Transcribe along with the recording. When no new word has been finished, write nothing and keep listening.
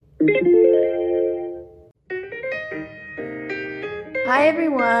Hi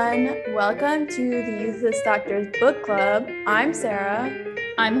everyone, welcome to the Useless Doctors Book Club. I'm Sarah.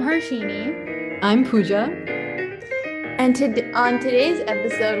 I'm Harshini. I'm Pooja. And on today's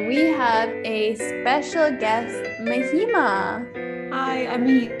episode, we have a special guest, Mahima. Hi, I'm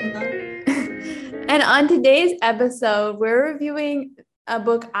Mahima. And on today's episode, we're reviewing a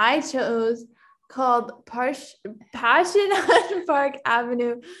book I chose called Passion on Park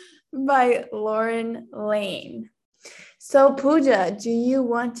Avenue by Lauren Lane. So, Pooja, do you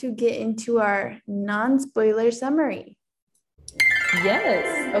want to get into our non-spoiler summary?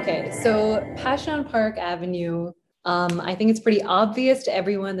 Yes. Okay. So, Passion on Park Avenue. I think it's pretty obvious to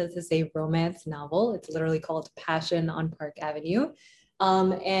everyone that this is a romance novel. It's literally called Passion on Park Avenue.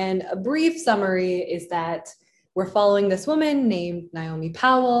 And a brief summary is that we're following this woman named Naomi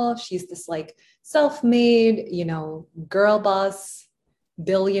Powell. She's this like self-made, girl boss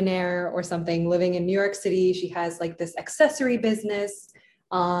billionaire or something living in New York City. She has like this accessory business.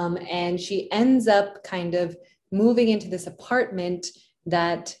 And she ends up kind of moving into this apartment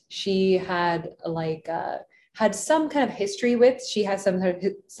that she had had some kind of history with. She has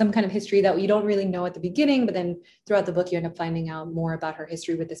some kind of history that you don't really know at the beginning, but then throughout the book you end up finding out more about her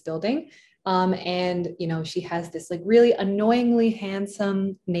history with this building. And she has this like really annoyingly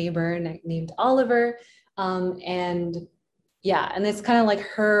handsome neighbor named Oliver. And yeah, and it's kind of like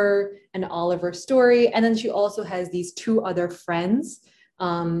her and Oliver's story. And then she also has these two other friends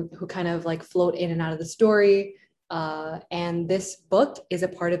who kind of like float in and out of the story. And this book is a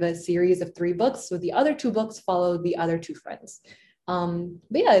part of a series of 3 books. So the other 2 books follow the other 2 friends. But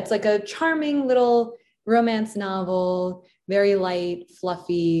yeah, it's like a charming little romance novel, very light,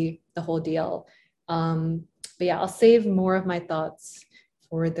 fluffy, the whole deal. But yeah, I'll save more of my thoughts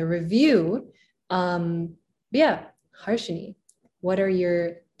for the review. But yeah, Harshini, what are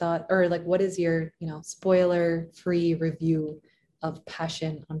your thoughts, or like what is your, spoiler-free review of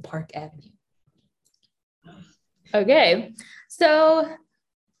Passion on Park Avenue? Okay, so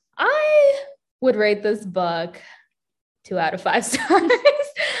I would rate this book 2 out of 5 stars.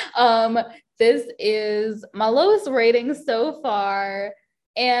 This is my lowest rating so far.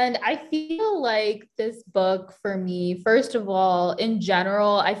 And I feel like this book for me, first of all, in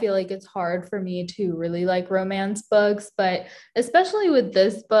general, I feel like it's hard for me to really like romance books, but especially with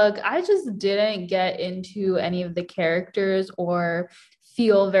this book, I just didn't get into any of the characters or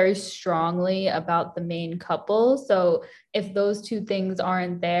feel very strongly about the main couple. So if those 2 things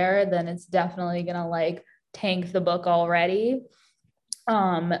aren't there, then it's definitely gonna like tank the book already.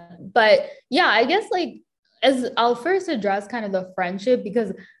 But yeah, I guess like as I'll first address kind of the friendship,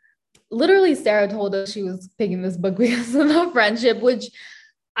 because literally Sarah told us she was picking this book because of the friendship, which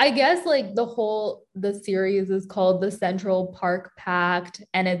I guess like the series is called the Central Park Pact,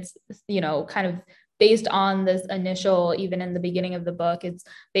 and it's kind of based on this initial, even in the beginning of the book, it's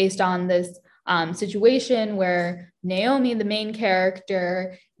based on this situation where Naomi, the main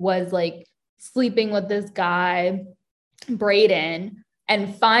character, was like sleeping with this guy, Braden,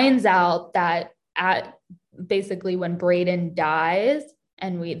 and finds out that at basically when Braden dies,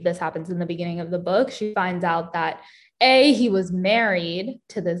 and this happens in the beginning of the book, she finds out that he was married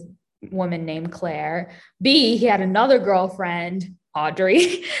to this woman named Claire. B, he had another girlfriend,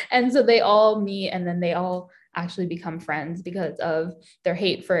 Audrey. And so they all meet and then they all actually become friends because of their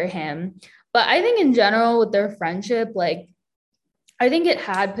hate for him. But I think in general with their friendship, like I think it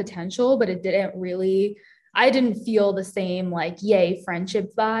had potential, but it didn't really, I didn't feel the same like yay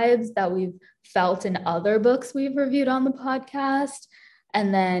friendship vibes that we've felt in other books we've reviewed on the podcast.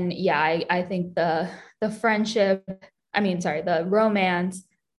 And then yeah, I think the friendship, the romance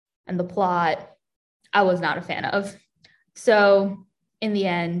and the plot, I was not a fan of. So in the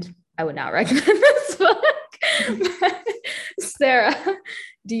end, I would not recommend this book. Sarah,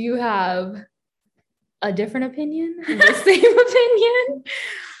 do you have a different opinion? The same opinion?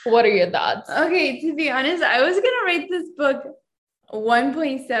 What are your thoughts? Okay, to be honest, I was gonna rate this book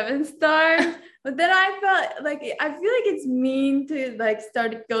 1.7 stars, but then I feel like it's mean to like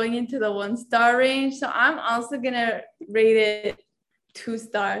start going into the 1-star range. So I'm also gonna rate it 2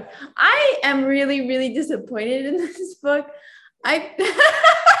 stars. I am really, really disappointed in this book.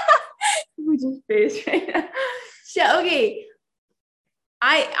 We just face right now. So okay.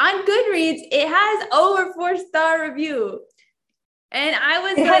 On Goodreads, it has over 4-star review. And I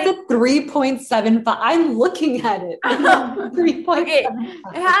was It has a 3.75. I'm looking at it. 3.75. Okay,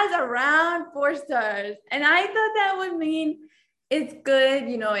 it has around 4 stars. And I thought that would mean it's good.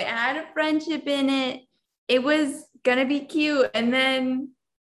 It had a friendship in it. It was gonna be cute. And then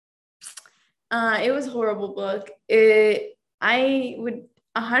it was a horrible book. I would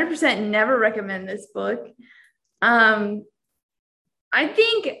 100% never recommend this book. I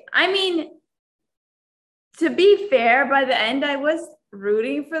mean, to be fair, by the end, I was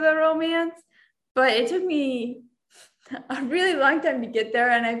rooting for the romance, but it took me a really long time to get there.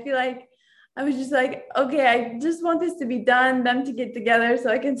 And I feel like I was just like, okay, I just want this to be done, them to get together so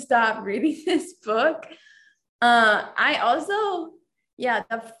I can stop reading this book. I also, yeah,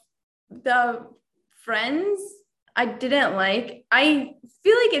 the friends I didn't like. I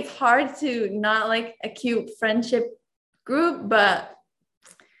feel like it's hard to not like a cute friendship group, but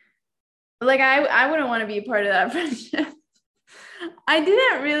like I wouldn't want to be a part of that friendship. I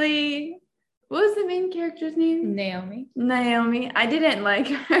didn't really. What was the main character's name? Naomi. I didn't like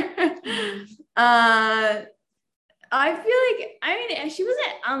her. I feel like, I mean, she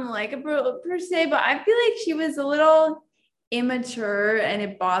wasn't unlikable per se, but I feel like she was a little immature and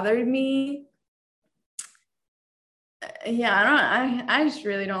it bothered me. Yeah, I just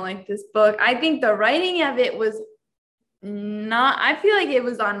really don't like this book. I think the writing of it was not, I feel like it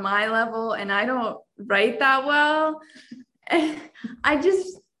was on my level and I don't write that well. I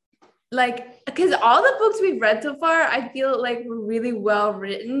just like, because all the books we've read so far, I feel like were really well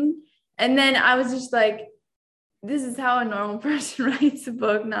written. And then I was just like, this is how a normal person writes a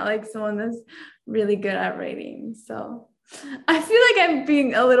book, not like someone that's really good at writing. So I feel like I'm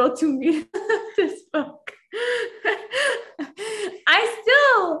being a little too mean with this book. I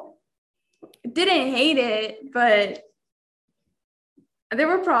still didn't hate it, but there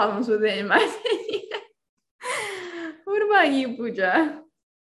were problems with it in my opinion. What about you, Pooja?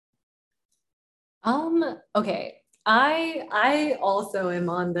 Okay. I also am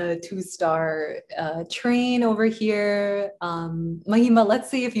on the 2-star train over here. Mahima, let's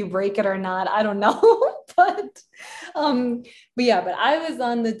see if you break it or not. I don't know. but but I was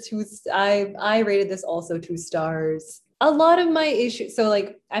on the I rated this also 2 stars. A lot of my issues, so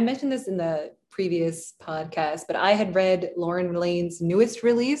like I mentioned this in the previous podcast, but I had read Lauren Lane's newest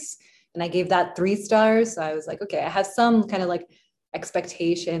release and I gave that 3 stars. So I was like, okay, I have some kind of like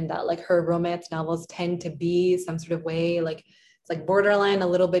expectation that like her romance novels tend to be some sort of way, like it's like borderline a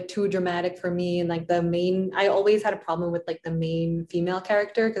little bit too dramatic for me. And like I always had a problem with like the main female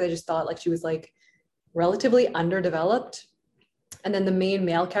character because I just thought like she was like relatively underdeveloped. And then the main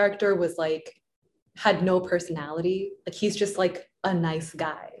male character was like had no personality. Like he's just like a nice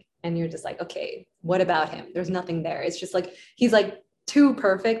guy. And you're just like, okay, what about him? There's nothing there. It's just like he's like too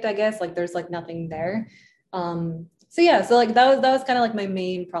perfect, I guess. Like there's like nothing there. So yeah, so like that was kind of like my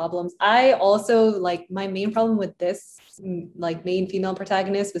main problems. I also like my main problem with this like main female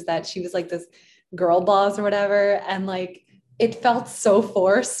protagonist was that she was like this girl boss or whatever, and like it felt so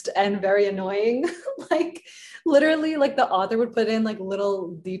forced and very annoying. Like literally, like the author would put in like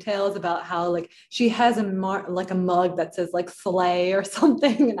little details about how like she has like a mug that says like slay or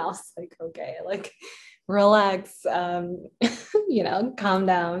something, and I was like, okay, like relax, calm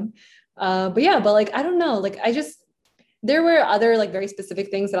down. But like I don't know, like there were other like very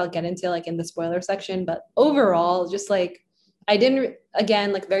specific things that I'll get into like in the spoiler section, but overall, just like I didn't,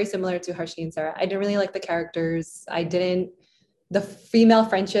 again, like very similar to Harshni and Sarah, I didn't really like the characters. The female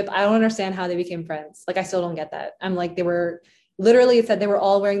friendship, I don't understand how they became friends. Like I still don't get that. I'm like, it said they were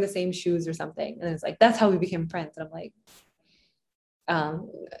all wearing the same shoes or something. And it's like, that's how we became friends. And I'm like,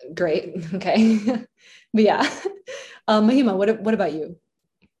 great. Okay. But yeah. Mahima, what about you?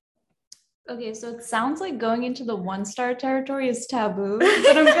 Okay, so it sounds like going into the 1-star territory is taboo,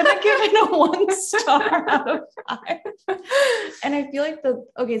 but I'm gonna give it a 1 star out of 5. And I feel like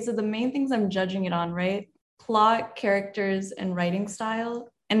so the main things I'm judging it on, right? Plot, characters, and writing style.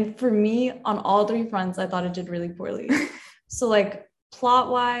 And for me, on all 3 fronts, I thought it did really poorly. So like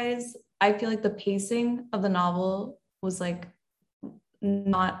plot-wise, I feel like the pacing of the novel was like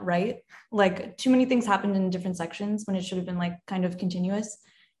not right. Like too many things happened in different sections when it should have been like kind of continuous.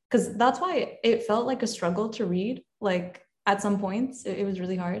 Because that's why it felt like a struggle to read. Like at some points, it was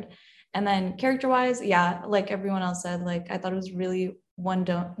really hard. And then character-wise, yeah, like everyone else said, like I thought it was really one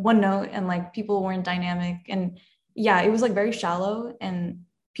note, and like people weren't dynamic. And yeah, it was like very shallow, and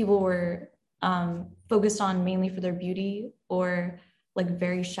people were focused on mainly for their beauty or like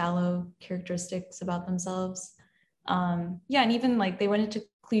very shallow characteristics about themselves. And even like they went into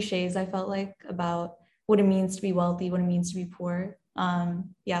cliches, I felt like, about what it means to be wealthy, what it means to be poor.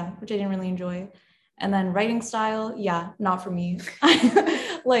 Which I didn't really enjoy. And then writing style, not for me.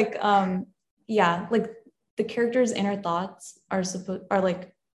 Like the characters' inner thoughts are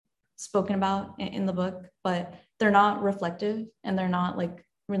like spoken about in the book, but they're not reflective and they're not like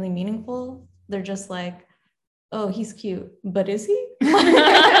really meaningful. They're just like, oh, he's cute, but is he?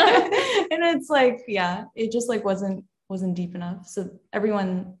 And it's like, it just like wasn't wasn't deep enough. So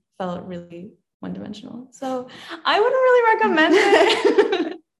everyone felt really one-dimensional. So I wouldn't really recommend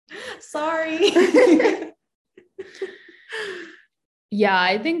it. Sorry. Yeah,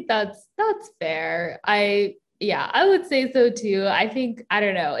 I think that's fair. I would say so too. I think, I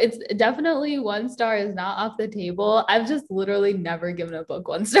don't know. It's definitely 1 star is not off the table. I've just literally never given a book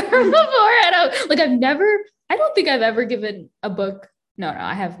 1 star before. I don't think I've ever given a book. No,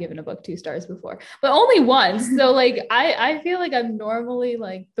 I have given a book 2 stars before, but only once. So like, I feel like I'm normally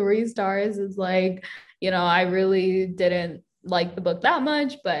like 3 stars is like, I really didn't like the book that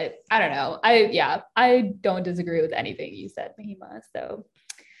much, but I don't know. I don't disagree with anything you said, Mahima. So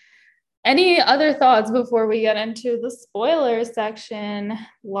any other thoughts before we get into the spoiler section?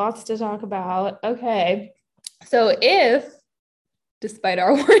 Lots to talk about. Okay. So if, despite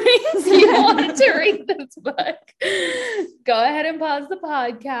our warnings, you wanted to read this book, go ahead and pause the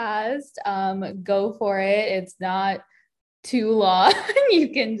podcast. Go for it. It's not too long. You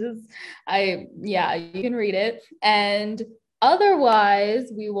can you can read it. And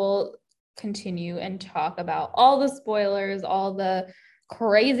otherwise, we will continue and talk about all the spoilers, all the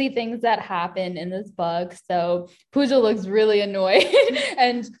crazy things that happen in this book. So Pooja looks really annoyed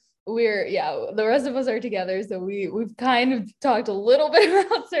and the rest of us are together. So we've kind of talked a little bit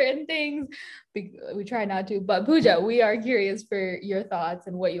about certain things. We try not to, but Pooja, we are curious for your thoughts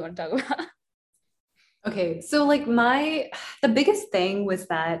and what you want to talk about. Okay, so like the biggest thing was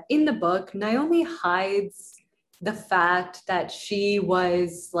that in the book, Naomi hides the fact that she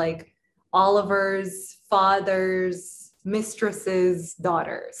was like Oliver's father's mistress's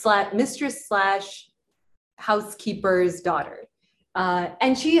daughter, mistress / housekeeper's daughter.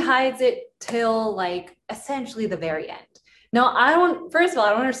 And she hides it till like essentially the very end. Now, first of all, I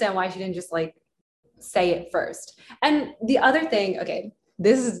don't understand why she didn't just like say it first. And the other thing, okay,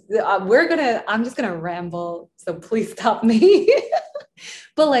 I'm just gonna ramble, so please stop me.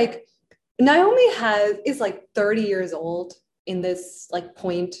 But like Naomi is like 30 years old in this like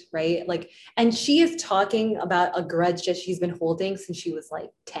point, right? Like, and she is talking about a grudge that she's been holding since she was like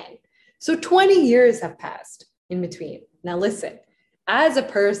 10. So 20 years have passed in between. Now listen, as a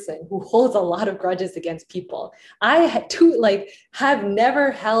person who holds a lot of grudges against people, I have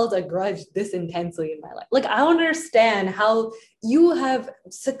never held a grudge this intensely in my life. Like, I don't understand how you have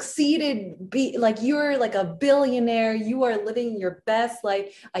succeeded, you're like a billionaire, you are living your best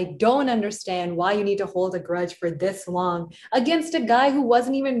life. I don't understand why you need to hold a grudge for this long against a guy who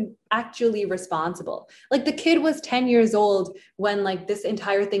wasn't even actually responsible. Like, the kid was 10 years old when like this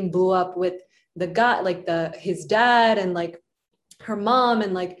entire thing blew up with the guy, like his dad and like her mom,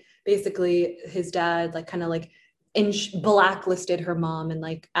 and like basically his dad like kind of like blacklisted her mom, and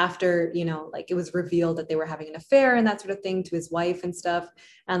like after like it was revealed that they were having an affair and that sort of thing to his wife and stuff,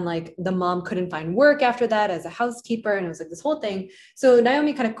 and like the mom couldn't find work after that as a housekeeper, and it was like this whole thing. So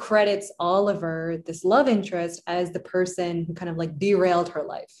Naomi kind of credits Oliver, this love interest, as the person who kind of like derailed her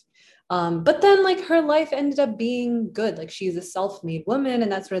life. But then like her life ended up being good. Like, she's a self-made woman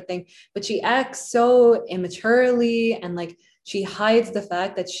and that sort of thing, but she acts so immaturely, and like she hides the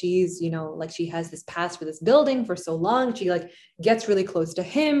fact that she's, like she has this past for this building for so long. She like gets really close to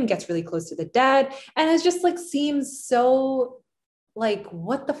him, gets really close to the dad. And it just like seems so like,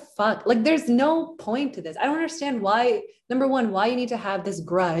 what the fuck? Like, there's no point to this. I don't understand why, number one, why you need to have this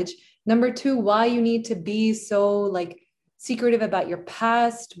grudge. Number two, why you need to be so like secretive about your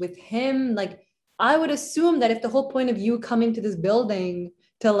past with him. Like, I would assume that if the whole point of you coming to this building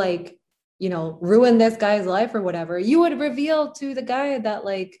to like, ruin this guy's life or whatever, you would reveal to the guy that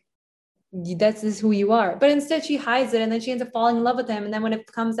like, this is who you are. But instead she hides it, and then she ends up falling in love with him. And then when it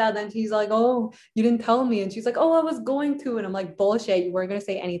comes out, then he's like, oh, you didn't tell me. And she's like, oh, I was going to. And I'm like, bullshit, you weren't going to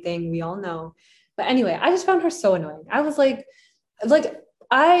say anything. We all know. But anyway, I just found her so annoying. I was like,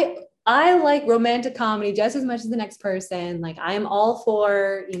 I like romantic comedy just as much as the next person. Like, I am all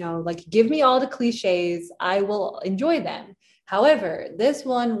for, like, give me all the cliches. I will enjoy them. However, this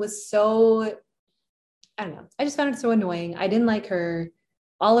one was so, I don't know. I just found it so annoying. I didn't like her.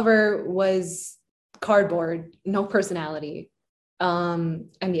 Oliver was cardboard, no personality. And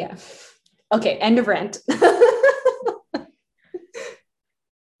yeah. Okay, end of rant.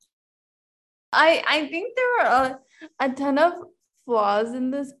 I think there were a ton of flaws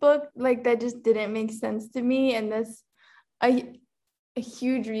in this book, like that just didn't make sense to me, and that's a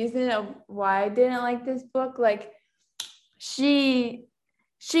huge reason of why I didn't like this book. Like, she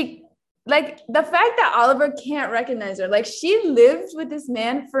like the fact that Oliver can't recognize her. Like, she lived with this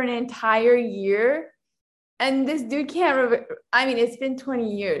man for an entire year, and this dude can't I mean, it's been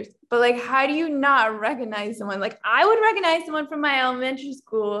 20 years, but like, how do you not recognize someone? Like, I would recognize someone from my elementary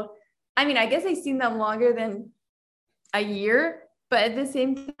school. I mean, I guess I've seen them longer than a year, but at the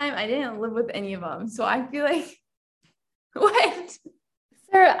same time, I didn't live with any of them. So I feel like, what?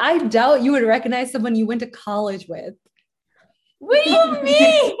 Sarah, I doubt you would recognize someone you went to college with. What do you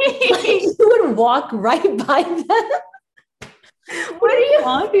mean? You would walk right by them. What do you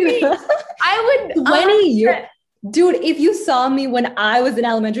talking mean? about? I would 20 years. Dude, if you saw me when I was in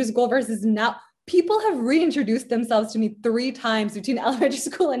elementary school versus now, people have reintroduced themselves to me 3 times between elementary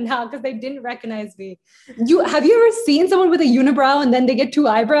school and now because they didn't recognize me. Have you ever seen someone with a unibrow and then they get 2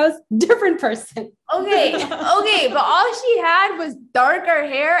 eyebrows? Different person. Okay, but all she had was darker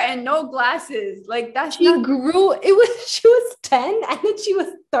hair and no glasses. Like that's She she was 10 and then she was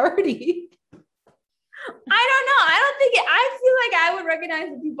 30. I don't know. I feel like I would recognize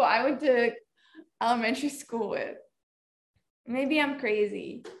the people I went to elementary school with. Maybe I'm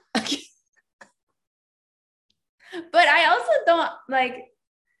crazy. But I also don't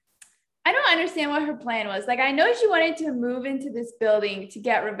I don't understand what her plan was. Like, I know she wanted to move into this building to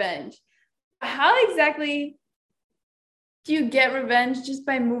get revenge. How exactly do you get revenge just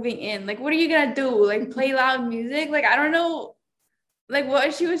by moving in? Like, what are you gonna do? Like, play loud music? Like, I don't know, like,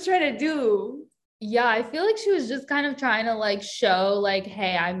 what she was trying to do. Yeah, I feel like she was just kind of trying to like show like,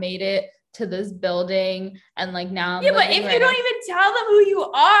 hey, I made it to this building and like now I'm but if you don't even tell them who you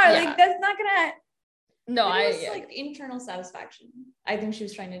are, like that's not gonna. No, it was like internal satisfaction. I think she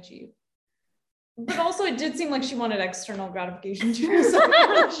was trying to achieve. But also it did seem like she wanted external gratification too. So I'm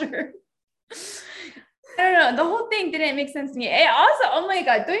not sure. I don't know. The whole thing didn't make sense to me. And also, oh my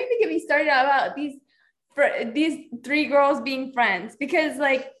God, don't even get me started about these 3 girls being friends. Because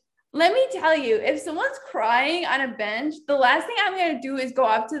like, let me tell you, if someone's crying on a bench, the last thing I'm going to do is go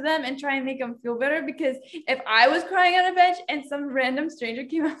up to them and try and make them feel better. Because if I was crying on a bench and some random stranger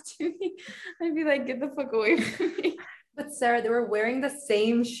came up to me, I'd be like, get the fuck away from me. But Sarah, they were wearing the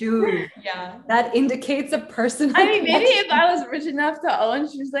same shoes. Yeah. That indicates a person. I mean, maybe if I was rich enough to own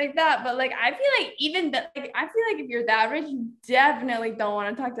shoes like that, but like, I feel like even that, like, I feel like if you're that rich, you definitely don't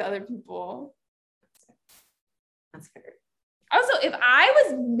want to talk to other people. That's fair. Also, if I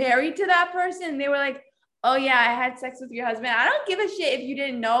was married to that person and they were like, oh yeah, I had sex with your husband, I don't give a shit if you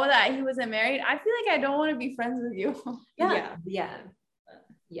didn't know that he wasn't married. I feel like I don't want to be friends with you. Yeah.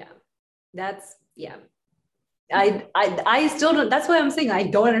 That's I still don't, that's why I'm saying I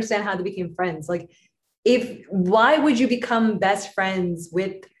don't understand how they became friends. Like, why would you become best friends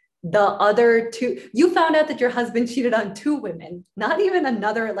with the other 2? You found out that your husband cheated on 2 women, not even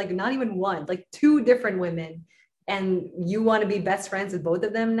another, like not even one, like 2 different women. And you want to be best friends with both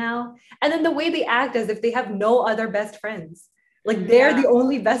of them now? And then the way they act as if they have no other best friends, like they're the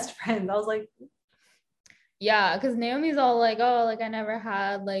only best friends. I was like, yeah, because Naomi's all like, oh, like I never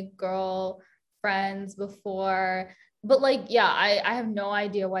had like girl friends before. But like, yeah, I have no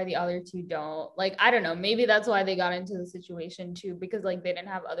idea why the other 2 don't. Like, I don't know. Maybe that's why they got into the situation too, because like they didn't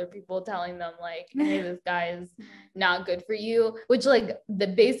have other people telling them like, hey, this guy is not good for you. Which like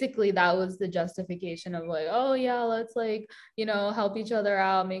basically that was the justification of like, oh yeah, let's like, help each other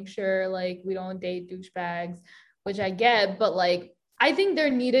out, make sure like we don't date douchebags, which I get, but like I think there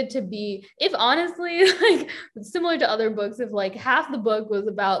needed to be, if honestly, like similar to other books, if like half the book was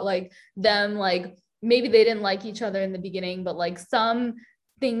about like them, like maybe they didn't like each other in the beginning, but like some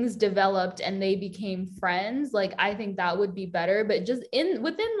things developed and they became friends, like I think that would be better. But just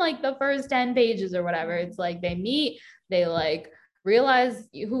within like the first 10 pages or whatever, it's like they meet, they like realize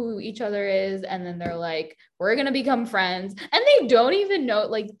who each other is, and then they're like, we're gonna become friends, and they don't even know,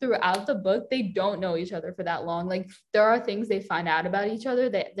 like throughout the book they don't know each other for that long. Like there are things they find out about each other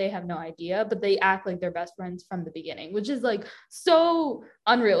that they have no idea, but they act like they're best friends from the beginning, which is like so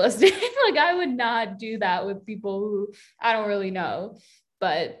unrealistic. Like I would not do that with people who I don't really know.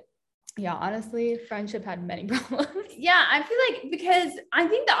 But yeah, honestly, friendship had many problems. Yeah, I feel like, because I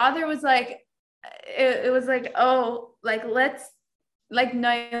think the author was like, it was like, oh, like let's, like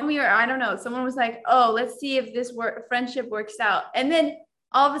Naomi, or I don't know, someone was like, oh, let's see if this friendship works out. And then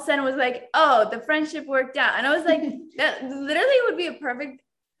all of a sudden it was like, oh, the friendship worked out. And I was like, that literally would be a perfect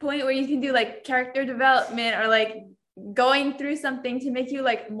point where you can do like character development, or like going through something to make you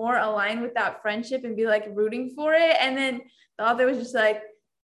like more aligned with that friendship and be like rooting for it. And then the author was just like,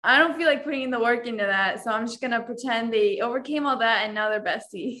 I don't feel like putting in the work into that, so I'm just gonna pretend they overcame all that and now they're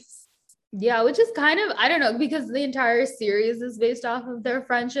besties. Yeah, which is kind of, I don't know, because the entire series is based off of their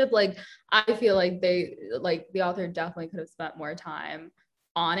friendship. Like, I feel like the author definitely could have spent more time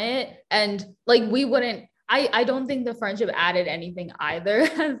on it. And like, I don't think the friendship added anything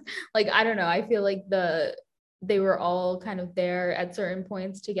either. Like, I don't know. I feel like the they were all kind of there at certain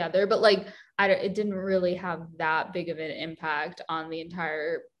points together, but like it didn't really have that big of an impact on the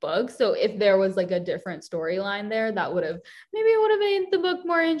entire book. So if there was like a different storyline there, that would have made the book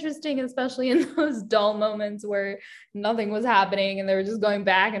more interesting, especially in those dull moments where nothing was happening and they were just going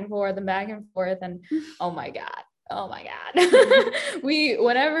back and forth and back and forth. And oh my God.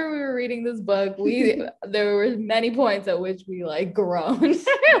 Whenever we were reading this book, there were many points at which we like groaned.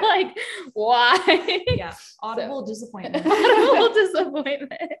 Like, why? Yeah, audible disappointment. Audible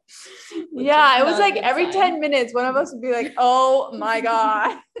disappointment. Yeah, it was like every 10 minutes, one of us would be like, oh my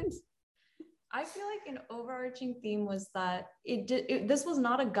God. I feel like an overarching theme was that this was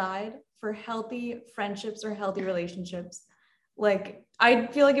not a guide for healthy friendships or healthy relationships. Like, I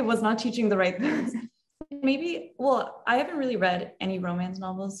feel like it was not teaching the right things. Maybe, well, I haven't really read any romance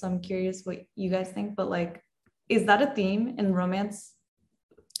novels, so I'm curious what you guys think, but like, is that a theme in romance?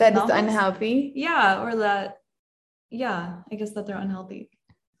 That novels? is unhealthy? Yeah, or that, yeah, I guess that they're unhealthy.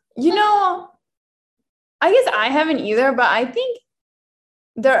 You know, I guess I haven't either, but I think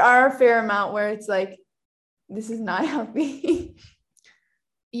there are a fair amount where it's like, this is not healthy.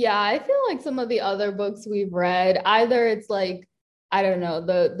 Yeah, I feel like some of the other books we've read, either it's like, I don't know,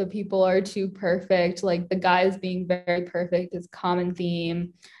 the people are too perfect, like the guys being very perfect is common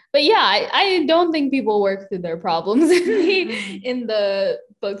theme. But yeah, I don't think people work through their problems in the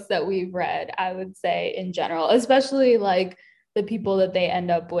books that we've read, I would say in general, especially like the people that they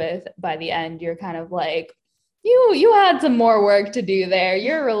end up with by the end. You're kind of like, you had some more work to do there.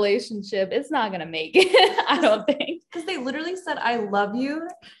 Your relationship, it's not gonna make it. I don't think. Because they literally said, I love you.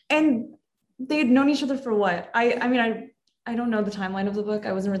 And they had known each other for what? I don't know the timeline of the book.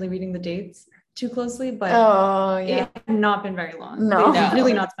 I wasn't really reading the dates too closely, but it had not been very long. No. They did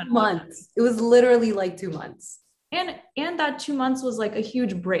really not spend months. It was literally like 2 months. And that 2 months was like a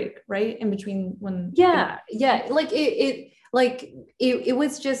huge break, right? In between when Like it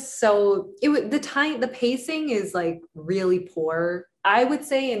was just so the pacing is like really poor, I would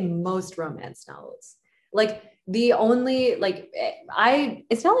say, in most romance novels. Like the only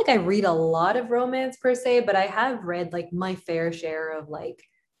it's not like I read a lot of romance per se, but I have read like my fair share of like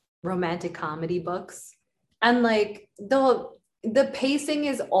romantic comedy books, and like the pacing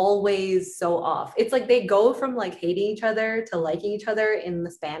is always so off. It's like they go from like hating each other to liking each other in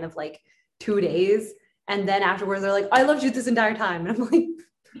the span of like 2 days, and then afterwards they're like, I loved you this entire time, and I'm like,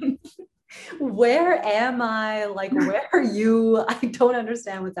 where am I? Like, where are you? I don't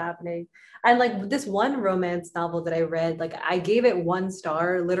understand what's happening. And like this one romance novel that I read, like I gave it 1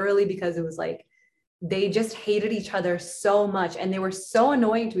 star literally because it was like they just hated each other so much and they were so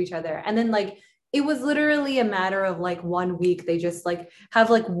annoying to each other. And then like it was literally a matter of like 1 week, they just like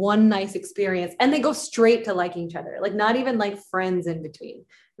have like one nice experience and they go straight to liking each other, like not even like friends in between.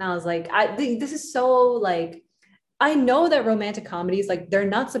 And I was like, this is so like, I know that romantic comedies, like they're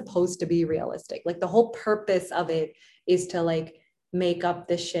not supposed to be realistic. Like the whole purpose of it is to like make up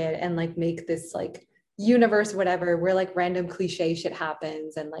this shit and like make this like universe, whatever, where like random cliche shit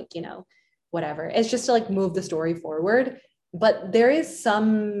happens and like, you know, whatever. It's just to like move the story forward. But there is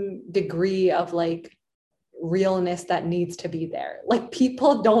some degree of like realness that needs to be there. Like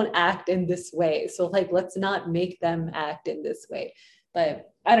people don't act in this way. So like, let's not make them act in this way. But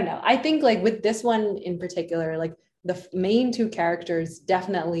I don't know. I think like with this one in particular, like the main 2 characters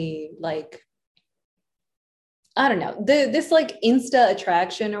definitely like, I don't know, this like insta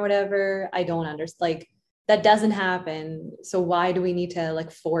attraction or whatever, I don't understand. Like that doesn't happen. So why do we need to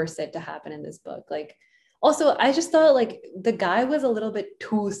like force it to happen in this book? Like, also, I just thought like the guy was a little bit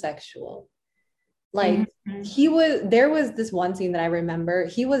too sexual. Like there was this one scene that I remember,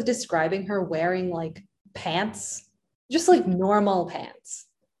 he was describing her wearing like pants, just like normal pants.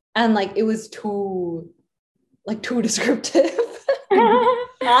 And like, it was too descriptive.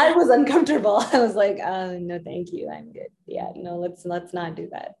 I was uncomfortable. I was like, no, thank you. I'm good. Yeah, no, let's not do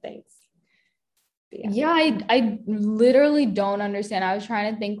that. Thanks. Yeah, I literally don't understand. I was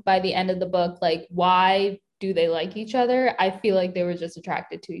trying to think by the end of the book, like, why do they like each other? I feel like they were just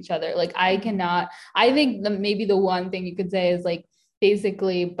attracted to each other. Like, I think maybe the one thing you could say is like,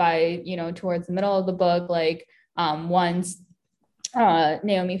 basically by, you know, towards the middle of the book, like, once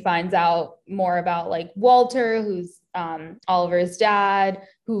Naomi finds out more about like Walter, who's Oliver's dad,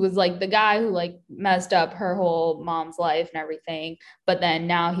 who was like the guy who like messed up her whole mom's life and everything, but then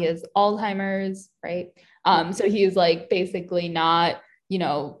now he has Alzheimer's, right? So he's like basically not, you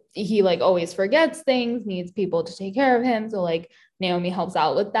know, he like always forgets things, needs people to take care of him, so like Naomi helps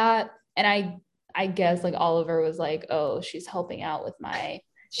out with that. And I guess like Oliver was like, oh, she's helping out with my dad.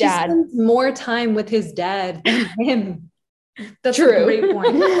 She spends more time with his dad than him. That's True. a great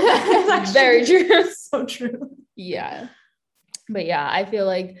point. It's actually Very true. so true. Yeah. But yeah, I feel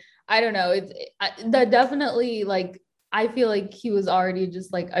like, I don't know. That definitely, like, I feel like he was already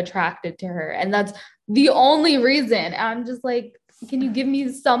just like attracted to her. And that's the only reason. I'm just like, can you give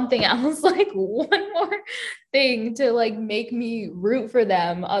me something else? Like one more thing to like make me root for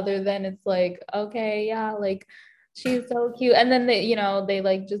them other than it's like, okay, yeah, like she's so cute. And then they, they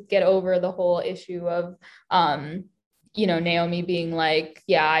like just get over the whole issue of, Naomi being like,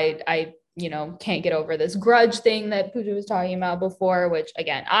 yeah, I can't get over this grudge thing that Pooja was talking about before, which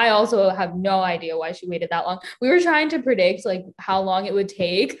again, I also have no idea why she waited that long. We were trying to predict like how long it would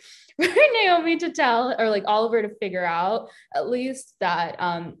take for Naomi to tell, or like Oliver to figure out at least that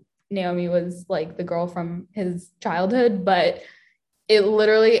Naomi was like the girl from his childhood, but it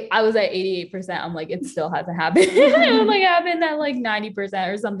literally, I was at 88%. I'm like, it still hasn't happened. It like happened at like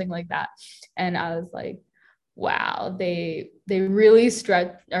 90% or something like that. And I was like, wow, they really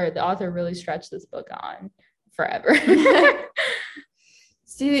the author really stretched this book on forever.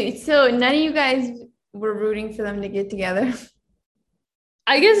 So none of you guys were rooting for them to get together.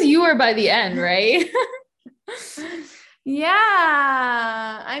 I guess you were by the end, right?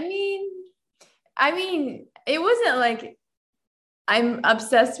 Yeah. I mean, it wasn't like I'm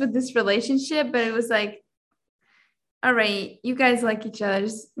obsessed with this relationship, but it was like, all right, you guys like each other,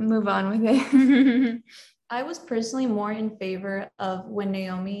 just move on with it. I was personally more in favor of when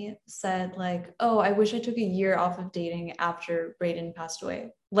Naomi said like, oh, I wish I took a year off of dating after Brayden passed away.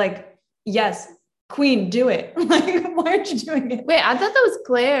 Like, yes, queen, do it. Like, why aren't you doing it? Wait, I thought that was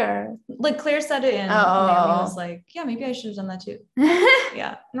Claire. Like Claire said it, and Naomi was like, yeah, maybe I should have done that too.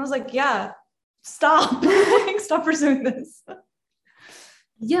 Yeah. And I was like, yeah, stop. Like, stop pursuing this.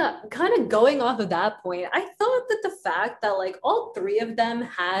 Yeah, kind of going off of that point, I thought that the fact that like all three of them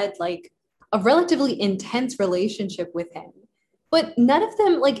had like a relatively intense relationship with him, but none of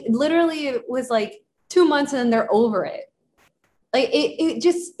them, like literally it was like 2 months and then they're over it. Like it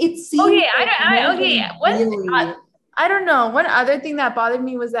seemed Okay, like I don't know. One other thing that bothered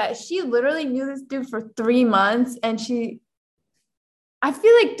me was that she literally knew this dude for 3 months, and I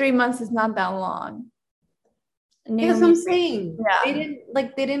feel like 3 months is not that long. That's what I'm saying. Yeah.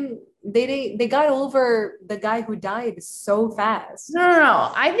 They got over the guy who died so fast.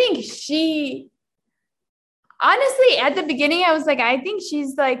 No. I think honestly, at the beginning, I was like, I think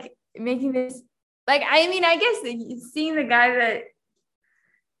she's like making this, like, I mean, I guess seeing the guy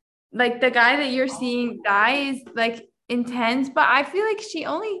that you're seeing die is like intense, but I feel like she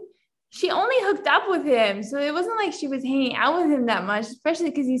only hooked up with him. So it wasn't like she was hanging out with him that much,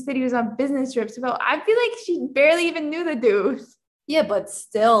 especially because he said he was on business trips. But I feel like she barely even knew the dude. Yeah, but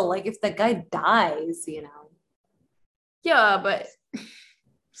still, like if the guy dies, Yeah, but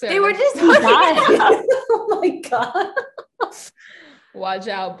So they were just hooking up. Oh my God. watch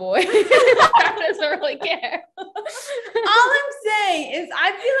out, boy. That doesn't really care. All I'm saying is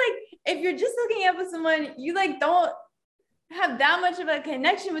I feel like if you're just hooking up with someone, you like don't have that much of a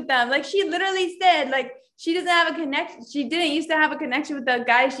connection with them. Like she literally said, like she doesn't have a connection. She didn't used to have a connection with the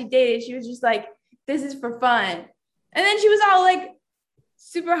guy she dated. She was just like, this is for fun. And then she was all like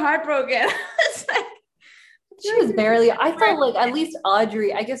super heartbroken. It's like, She was barely, I felt like at least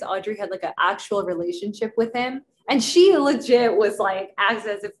Audrey, I guess Audrey had like an actual relationship with him. And she legit was like, acts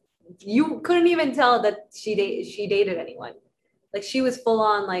as if you couldn't even tell that she dated anyone. Like she was full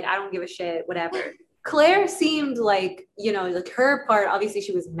on like, I don't give a shit, whatever. Claire seemed like, like her part, obviously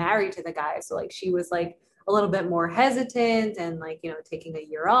she was married to the guy. So like she was like a little bit more hesitant and like, taking a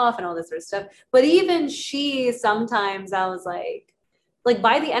year off and all this sort of stuff. But even she, sometimes I was like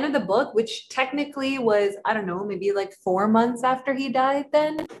by the end of the book, which technically was, I don't know, maybe like 4 months after he died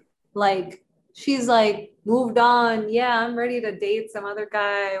then, like she's like moved on. Yeah, I'm ready to date some other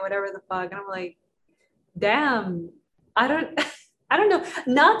guy, whatever the fuck. And I'm like, damn, I don't know.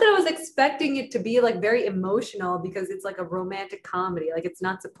 Not that I was expecting it to be like very emotional because it's like a romantic comedy. Like it's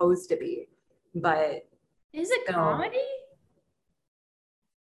not supposed to be, but. Is it comedy?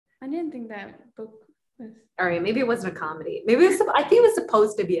 I didn't think that book was. All right, maybe it wasn't a comedy. Maybe I think it was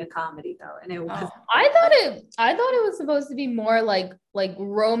supposed to be a comedy though, and it was. I thought it was supposed to be more like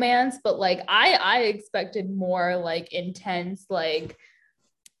romance, but like I expected more like intense, like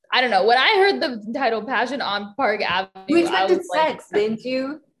I don't know. When I heard the title "Passion on Park Avenue," You expected sex, like, didn't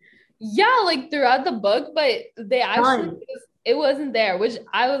you? Yeah, like throughout the book, but they actually it wasn't there, which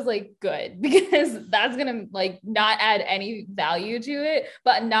I was like, good, because that's gonna like not add any value to it.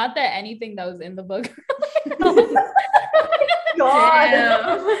 But not that anything that was in the book.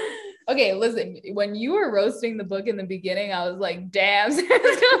 God. Okay, listen, when you were roasting the book in the beginning, I was like, damn,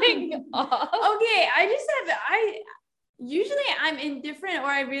 Sarah's going off. Okay, usually I'm indifferent or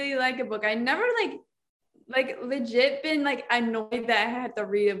I really like a book. I never like legit been like annoyed that I had to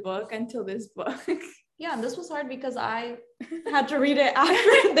read a book until this book. Yeah, and this was hard because I had to read it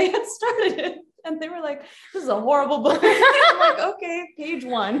after they had started it. And they were like, this is a horrible book. I'm like, okay, page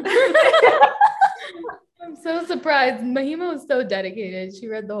 1. I'm so surprised. Mahima was so dedicated. She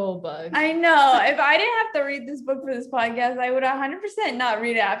read the whole book. I know. If I didn't have to read this book for this podcast, I would 100% not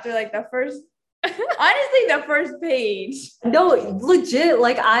read it after like the first, honestly, the first page. No, legit.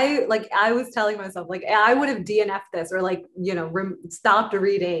 Like I was telling myself, like I would have DNF'd this or like, you know, stopped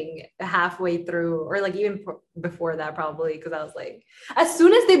reading halfway through or like even before that probably. Cause I was like, as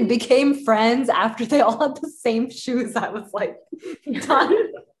soon as they became friends after they all had the same shoes, I was like, done.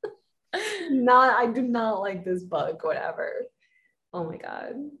 I do not like this book, whatever. Oh my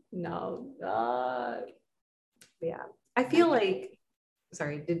God. No. Yeah. I feel like,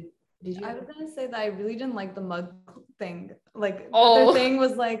 sorry, did you? I was gonna say that I really didn't like the mug thing. Like Oh. the thing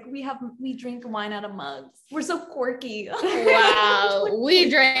was like, we drink wine out of mugs. We're so quirky. Wow. We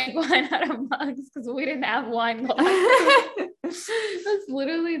drank wine out of mugs because we didn't have wine glasses. That's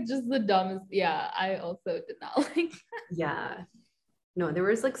literally just the dumbest. Yeah, I also did not like that. Yeah. No, there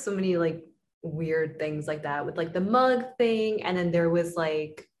was like so many like weird things like that with like the mug thing. And then there was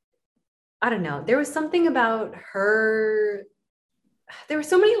like, I don't know, there was something about her. There were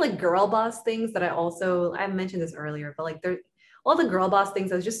so many like girl boss things that I mentioned this earlier, but like all the girl boss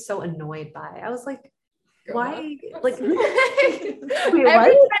things I was just so annoyed by. I was like, why? Like, wait, Every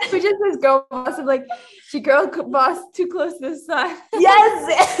what? time we just this girl boss of like, she girl boss too close to the sun. Yes.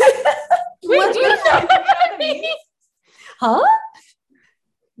 Wait, do you know what that means? Huh?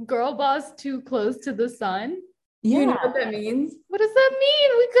 Girl boss too close to the sun? You know what that means? What does that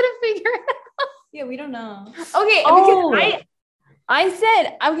mean? We couldn't figure it out. Yeah, we don't know. Okay, Oh. because I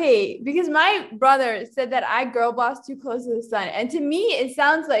said, okay, because my brother said that I girl boss too close to the sun. And to me, it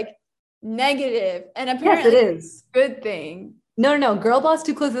sounds like negative and Yes, apparently it is. good thing. No. Girl boss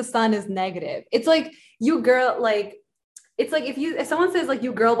too close to the sun is negative. It's like you girl, like, it's like if someone says like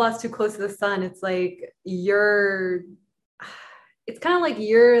you girl boss too close to the sun, it's like it's kind of like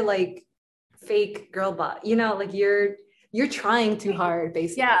you're like fake girl boss, you know, like you're trying too hard,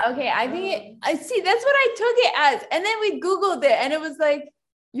 basically. Yeah, okay. I think I see that's what I took it as. And then we Googled it and it was like,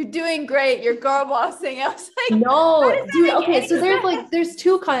 you're doing great, you're girl bossing. I was like, No, dude, make okay, any so there's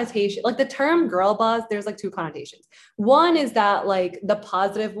two connotations. Like the term girl boss, there's like two connotations. One is that like the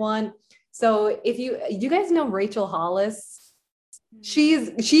positive one. So if you guys know Rachel Hollis,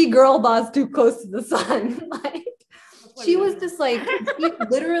 she girl boss too close to the sun. Like she was just like, she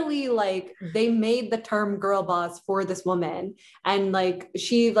literally like they made the term girl boss for this woman. And like,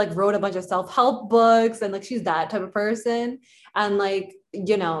 she like wrote a bunch of self-help books and like, she's that type of person. And like,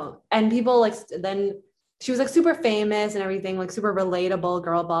 you know, and people like, then she was like super famous and everything, like super relatable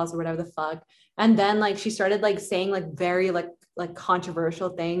girl boss or whatever the fuck. And then like, she started like saying like very like controversial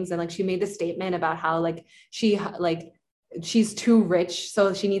things. And like, she made this statement about how like, she's too rich,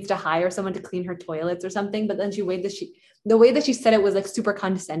 so she needs to hire someone to clean her toilets or something. But then the way that she said it was like super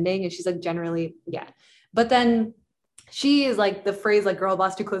condescending, and she's like generally, yeah. But then she is like the phrase like girl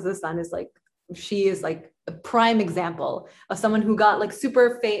boss too close to the sun is like, she is like a prime example of someone who got like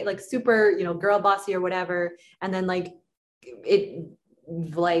super you know, girl bossy or whatever, and then like it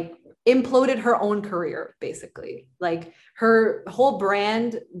like imploded her own career, basically. Like her whole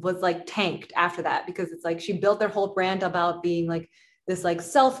brand was like tanked after that, because it's like she built their whole brand about being like this like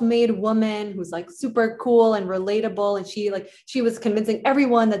self-made woman who's like super cool and relatable, and she was convincing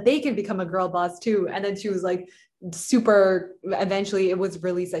everyone that they could become a girl boss too. And then she was like super, eventually it was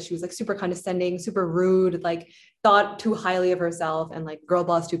released that she was like super condescending, super rude, like thought too highly of herself, and like girl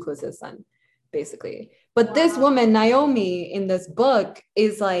boss too close to the sun, basically. But this woman, Naomi, in this book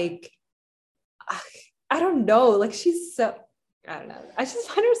is like, I don't know, like she's so, I don't know. I just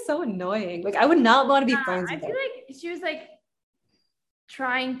find her so annoying. Like I would not want to be friends I with feel her. like she was like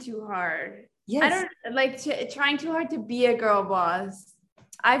trying too hard. Yes. I don't like trying too hard to be a girl boss.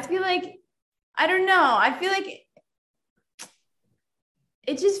 I feel like, I don't know. I feel like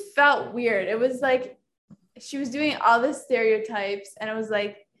it just felt weird. It was like she was doing all the stereotypes, and it was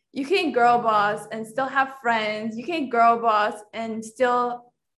like, you can girl boss and still have friends. You can girl boss and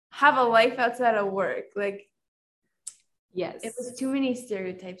still have a life outside of work. Like, Yes. it was too many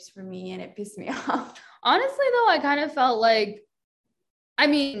stereotypes for me, and it pissed me off. Honestly, though, I kind of felt like, I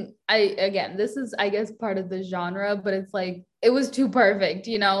mean, again, this is, I guess, part of the genre, but it's like, it was too perfect,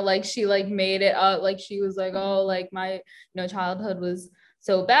 you know, like she like made it up. Like she was like, oh, like my, you know, childhood was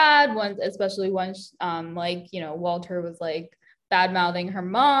so bad once, especially once, like, you know, Walter was like bad mouthing her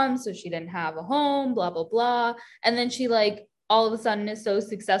mom, so she didn't have a home, blah, blah, blah. And then she like all of a sudden is so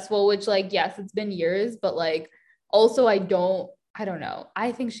successful, which like, yes, it's been years, but like also I don't know.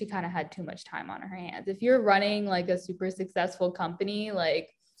 I think she kind of had too much time on her hands. If you're running like a super successful company, like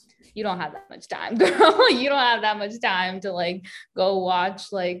you don't have that much time, girl. You don't have that much time to like go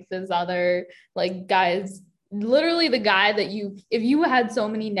watch like this other like guys, literally the guy that if you had so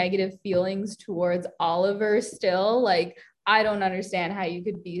many negative feelings towards Oliver still, like I don't understand how you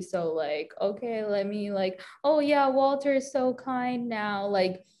could be so like, okay, let me like, oh yeah, Walter is so kind now.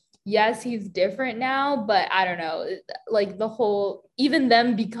 Like, yes, he's different now, but I don't know, like the whole, even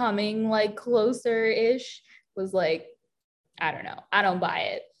them becoming like closer-ish was like, I don't know. I don't buy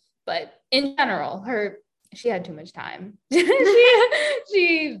it. But in general, she had too much time.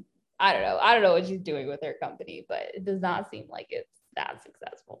 she I don't know. I don't know what she's doing with her company, but it does not seem like it's that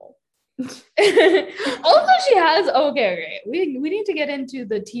successful. Also, she has okay. We need to get into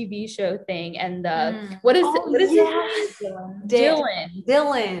the TV show thing and what is his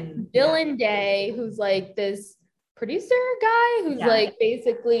name? Dylan Day, who's like this producer guy who's like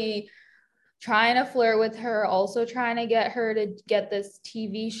basically trying to flirt with her, also trying to get her to get this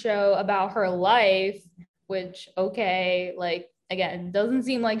TV show about her life, which, okay, like, again, doesn't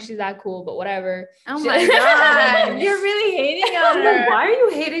seem like she's that cool, but whatever. Oh my God. You're really hating on her. Why are you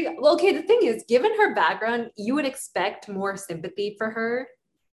hating? Well, okay, the thing is, given her background, you would expect more sympathy for her.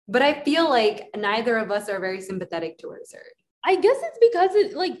 But I feel like neither of us are very sympathetic towards her. I guess it's because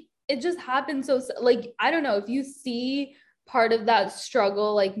it just happened so, like, I don't know, if you see part of that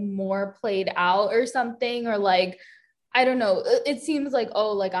struggle like more played out or something, or like, I don't know, it seems like,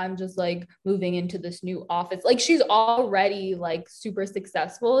 oh, like I'm just like moving into this new office, like she's already like super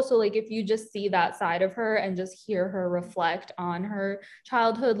successful, so like if you just see that side of her and just hear her reflect on her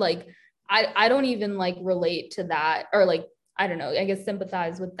childhood, like I don't even like relate to that, or like I don't know, I guess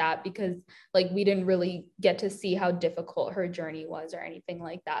sympathize with that, because like we didn't really get to see how difficult her journey was or anything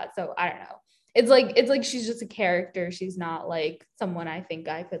like that. So I don't know. It's like she's just a character. She's not like someone I think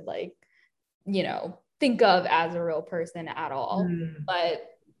I could like, you know, think of as a real person at all. But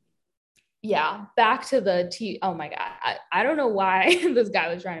yeah, back to the oh my God. I don't know why this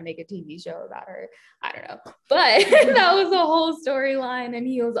guy was trying to make a TV show about her. I don't know. But that was a whole storyline. And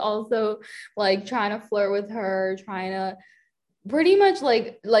he was also like trying to flirt with her, trying to pretty much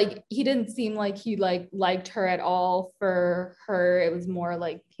like he didn't seem like he like liked her at all for her. It was more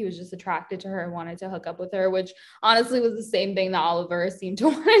like he was just attracted to her and wanted to hook up with her, which honestly was the same thing that Oliver seemed to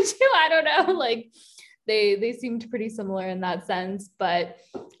want to do. I don't know, like they seemed pretty similar in that sense. But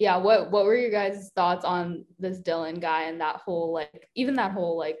yeah, what were your guys' thoughts on this Dylan guy and that whole like, even that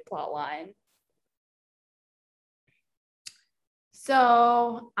whole like plot line?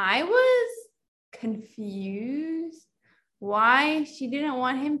 So I was confused why she didn't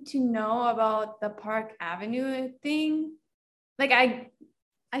want him to know about the Park Avenue thing. Like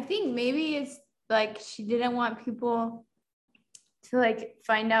I think maybe it's like she didn't want people to like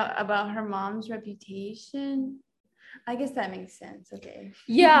find out about her mom's reputation. I guess that makes sense. Okay.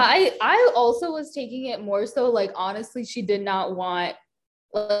 Yeah, I also was taking it more so like, honestly, she did not want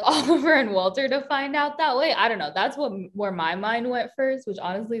like Oliver and Walter to find out that way. I don't know. That's where my mind went first, which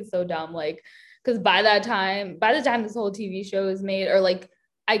honestly is so dumb. Like, because by the time this whole TV show is made, or like,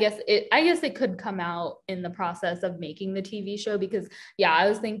 I guess it could come out in the process of making the TV show, because yeah, I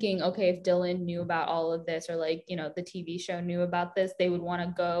was thinking, okay, if Dylan knew about all of this, or like, you know, the TV show knew about this, they would want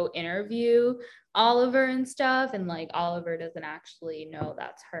to go interview Oliver and stuff, and like Oliver doesn't actually know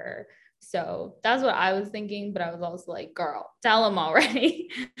that's her. So that's what I was thinking, but I was also like, girl, tell him already.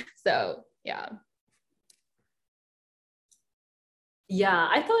 So yeah. Yeah,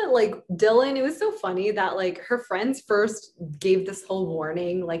 I thought like Dylan, it was so funny that like her friends first gave this whole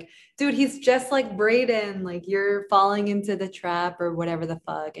warning, like, dude, he's just like Brayden, like you're falling into the trap or whatever the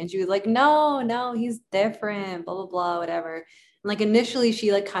fuck. And she was like, no, he's different, blah, blah, blah, whatever. And like initially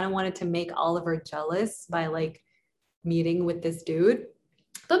she like kind of wanted to make Oliver jealous by like meeting with this dude.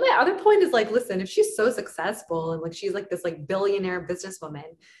 But my other point is like, listen, if she's so successful and like she's like this like billionaire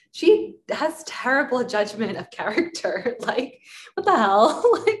businesswoman, she has terrible judgment of character. Like, what the hell?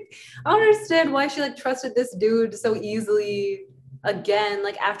 Like, I don't understand why she like trusted this dude so easily again,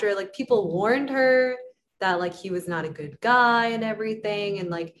 like after like people warned her that like he was not a good guy and everything. And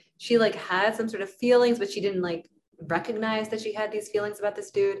like she like had some sort of feelings, but she didn't like recognize that she had these feelings about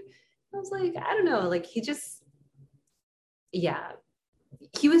this dude. I was like, I don't know, like he just, yeah.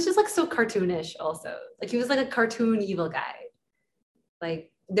 He was just like so cartoonish also. Like he was like a cartoon evil guy.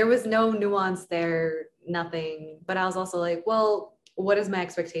 Like there was no nuance there, nothing. But I was also like, well, what is my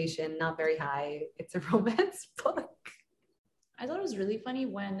expectation? Not very high. It's a romance book. I thought it was really funny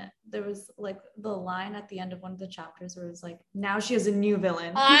when there was like the line at the end of one of the chapters where it was like, now she has a new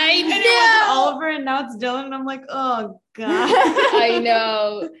villain. I And it was Oliver and now it's Dylan. And I'm like, oh God. I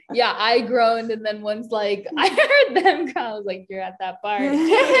know. Yeah, I groaned, and then once like I heard them cry, I was like, "You're at that part."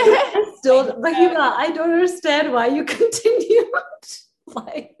 Still, Rahima, I don't understand why you continued.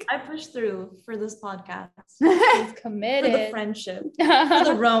 Like, I pushed through for this podcast. He's For committed. the friendship. For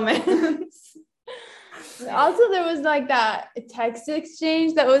the romance. Also, there was like that text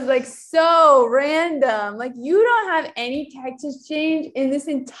exchange that was like so random. Like, you don't have any text exchange in this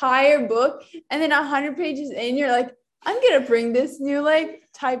entire book, and then 100 pages in, you're like, I'm gonna bring this new like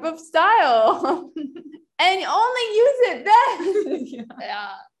type of style, and only use it then. Yeah,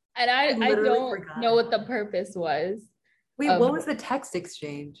 and I literally don't forgot. know what the purpose was. wait, what was the text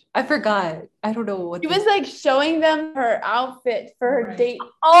exchange? I forgot. I don't know what She was like showing them her outfit for her Right. date.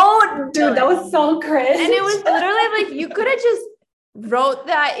 Oh, dude, that was so cringe. And it was literally like, you could have just wrote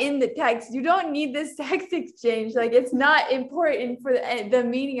that in the text. You don't need this text exchange. Like, it's not important for the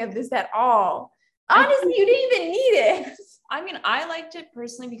meaning of this at all. Honestly, you didn't even need it. I mean, I liked it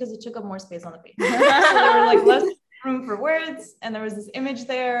personally because it took up more space on the page. So there were like less room for words, and there was this image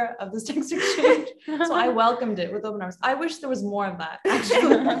there of this text exchange. So I welcomed it with open arms. I wish there was more of that,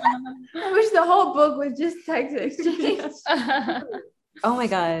 actually. I wish the whole book was just text exchange. oh my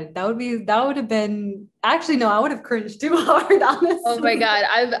god, that would have been actually no, I would have cringed too hard, honestly. Oh my god,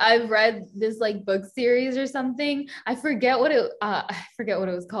 I've read this like book series or something. I forget what it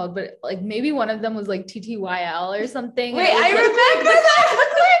was called, but like maybe one of them was like TTYL or something. Wait, and it was, I like- remember that.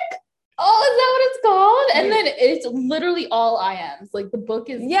 Oh, is that what it's called? And then it's literally all IMs. Like the book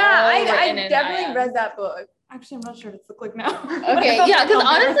is Yeah, all I written in definitely IMs. read that book. Actually, I'm not sure if it's the click now. Okay, yeah, because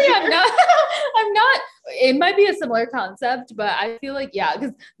honestly, I'm not. It might be a similar concept, but I feel like yeah,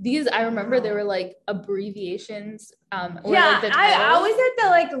 because these I remember they were like abbreviations. Or Yeah, like the I titles. always had to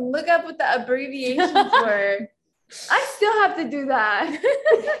like look up what the abbreviations were. I still have to do that.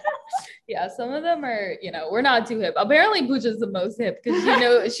 Yeah, some of them are, we're not too hip. Apparently, Pooja's the most hip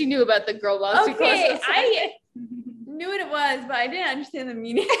because she knew about the girl boss. Okay, I knew what it was, but I didn't understand the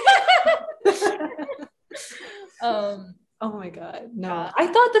meaning. Oh my god, no. Yeah. I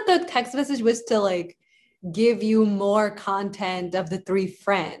thought that the text message was to like give you more content of the three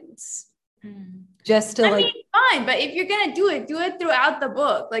friends. Just to I like mean, fine, but if you're gonna do it throughout the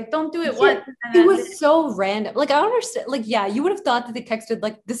book. Like, don't do it Yeah, once. and then it that's was so random. Like, I don't understand. Like, yeah, you would have thought that they texted,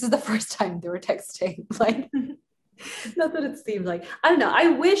 like, this is the first time they were texting. Like, that's what it seemed like. I don't know.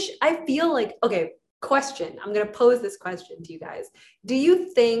 I feel like, okay, question. I'm going to pose this question to you guys. Do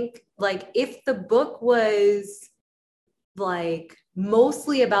you think, like, if the book was, like,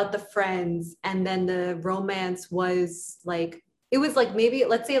 mostly about the friends and then the romance was, like, it was like maybe,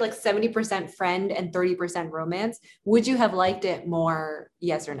 let's say, like 70% friend and 30% romance, would you have liked it more?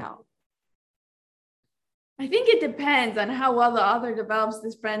 Yes or no? I think it depends on how well the author develops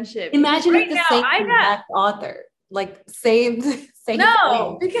this friendship. Imagine Right if the now, same I got exact author, like same no,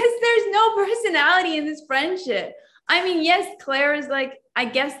 thing. because there's no personality in this friendship. I mean, yes, Claire is like, I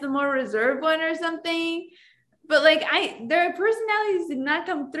guess, the more reserved one or something, but like their personalities did not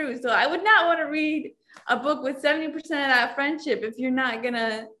come through. So I would not want to read a book with 70% of that friendship if you're not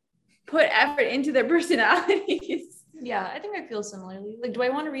gonna put effort into their personalities. Yeah, I think I feel similarly. Like, do I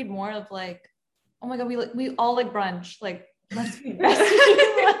want to read more of like, oh my god, we all like brunch. Like, let's be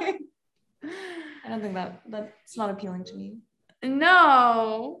besties. Like, I don't think that's not appealing to me.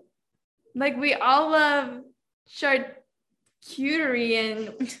 No, like we all love charcuterie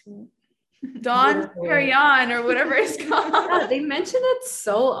and Don Perignon or whatever it's called. Yeah, they mention it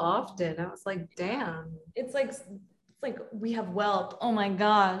so often. I was like, damn. It's like we have Whelp. Oh my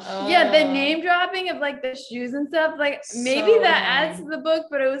gosh. Yeah, the name dropping of like the shoes and stuff, like maybe So that adds to annoying. the book,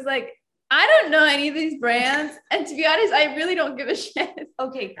 but it was like, I don't know any of these brands. And to be honest, I really don't give a shit.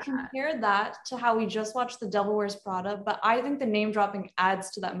 Okay, compare that to how we just watched The Devil Wears Prada, but I think the name dropping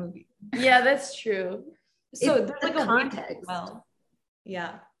adds to that movie. Yeah, that's true. So It's there's the like a context. well.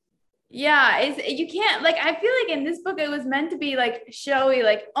 Yeah. Yeah, you can't like, I feel like in this book it was meant to be like showy,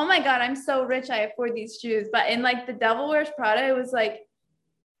 like, oh my god, I'm so rich, I afford these shoes. But in like The Devil Wears Prada, it was like,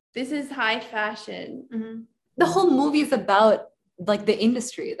 this is high fashion. The whole movie is about like the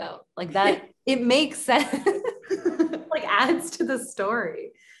industry though. Like that it makes sense. Like adds to the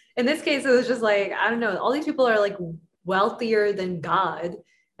story. In this case, it was just like, I don't know, all these people are like wealthier than God.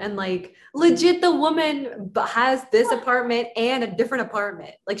 And like legit, the woman has this apartment and a different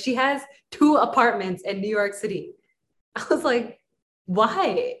apartment. Like she has 2 apartments in New York City. I was like,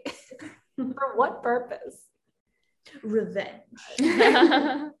 why? For what purpose? Revenge.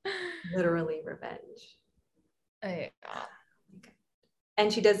 Literally revenge. Yeah.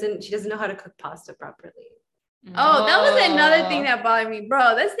 and she doesn't know how to cook pasta properly. Oh, that was another thing that bothered me,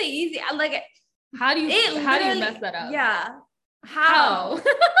 bro. That's the easy. I like it. How do you mess that up? Yeah. How?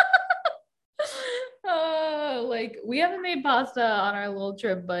 Like we haven't made pasta on our little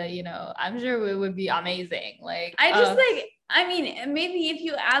trip, but you know, I'm sure it would be amazing. Like I just I mean, maybe if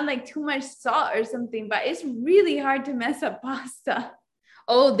you add like too much salt or something, but it's really hard to mess up pasta.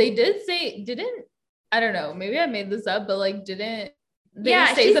 Oh, they did say, I don't know, maybe I made this up, but like didn't they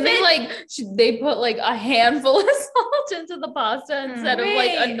Yeah, say she something said- like they put like a handful of salt into the pasta instead of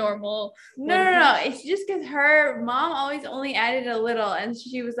like a Wait. normal. No. It's just because her mom always only added a little, and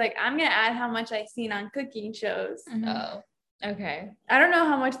she was like, "I'm gonna add how much I've seen on cooking shows." Oh, okay. I don't know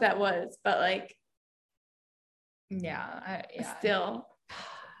how much that was, but like, Yeah. still,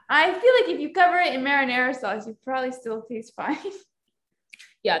 I feel like if you cover it in marinara sauce, you probably still taste fine.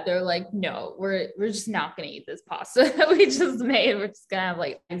 Yeah, they're like, no, we're just not gonna eat this pasta that we just made. We're just gonna have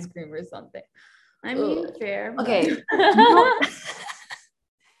like ice cream or something. I mean, Ugh. fair. but- Okay.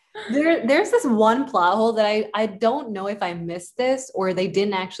 There's this one plot hole that I don't know if I missed this or they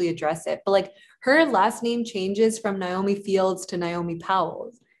didn't actually address it, but like her last name changes from Naomi Fields to Naomi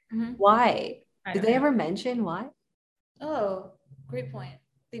Powell. Mhm. Why? I Did don't they know. ever mention why? Oh, great point.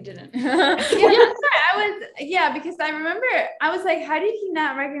 They didn't. Yeah, that's right. Because I remember I was like, how did he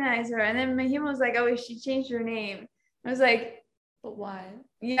not recognize her? And then Mahima was like, oh, she changed her name. I was like, But why?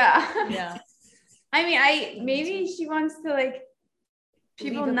 yeah. Yeah. I mean, maybe she wants to like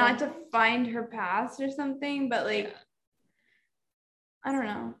people Leave it not to behind. find her past or something, but like, Yeah. I don't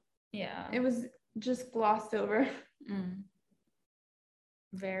know. Yeah. It was just glossed over. Mm.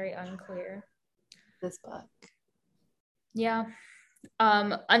 Very unclear. This book. Yeah.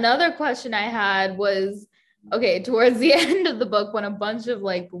 Another question I had was, okay, towards the end of the book, when a bunch of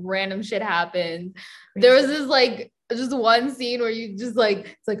like random shit happens, there was this like just one scene where you just like,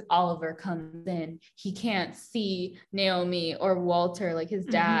 it's like Oliver comes in, he can't see Naomi or Walter, like his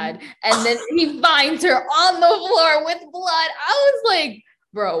dad, and then he finds her on the floor with blood. I was like,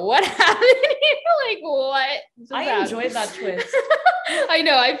 bro, what happened here? Like, what just I happened? enjoyed that twist. I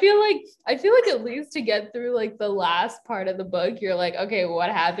know. I feel like at least to get through like the last part of the book, you're like, okay, what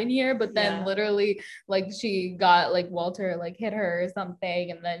happened here? But then Yeah. literally, like she got like Walter like hit her or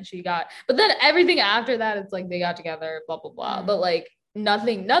something, and then but then everything after that, it's like they got together, blah blah blah. But like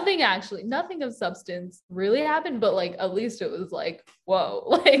nothing of substance really happened. But like at least it was like, whoa,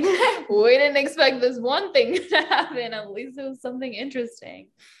 like we didn't expect this one thing to happen. At least it was something interesting.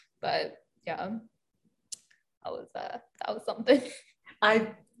 But yeah, that was something.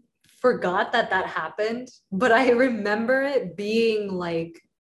 I forgot that happened, but I remember it being like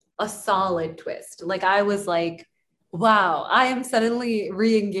a solid twist. Like I was like, wow, I am suddenly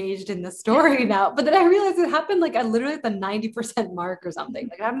re-engaged in the story now. But then I realized it happened like at literally at the 90% mark or something.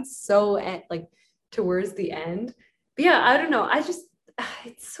 Like it happened like towards the end. But yeah, I don't know.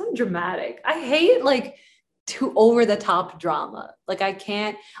 It's so dramatic. I hate like too over the top drama. Like I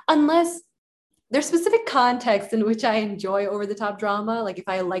can't, unless there's specific context in which I enjoy over the top drama. Like if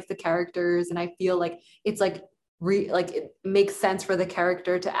I like the characters and I feel like it's like it makes sense for the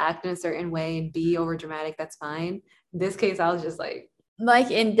character to act in a certain way and be over dramatic, that's fine. In this case, I was just like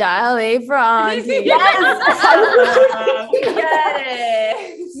in Dial A for Auntie. Get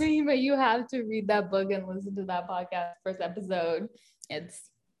it. But you have to read that book and listen to that podcast first episode. It's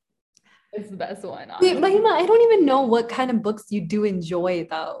the best one. Wait, Mahima, I don't even know what kind of books you do enjoy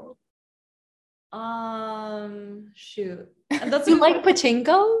though. Shoot. That's You like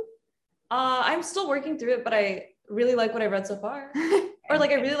Pachinko? I'm still working through it, but I really like what I read so far. Or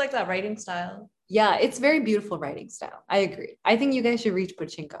like I really like that writing style. Yeah, it's very beautiful writing style. I agree. I think you guys should read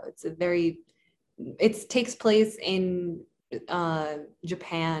Pachinko. It takes place in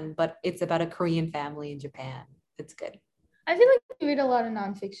Japan, but it's about a Korean family in Japan. It's good. I feel like you read a lot of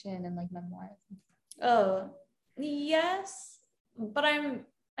nonfiction and like memoirs. Oh, yes. But I'm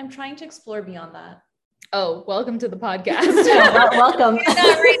trying to explore beyond that. Oh, welcome to the podcast. Welcome. We do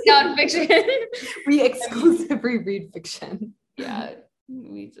not read nonfiction. We exclusively read fiction. Yeah,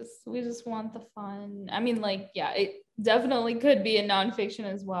 we just want the fun. I mean, like, yeah, it definitely could be a nonfiction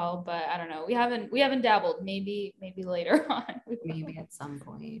as well, but I don't know. We haven't dabbled. Maybe later on. Maybe at some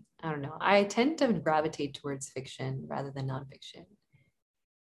point. I don't know. I tend to gravitate towards fiction rather than nonfiction.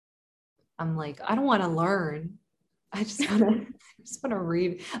 I'm like, I don't want to learn. I just want to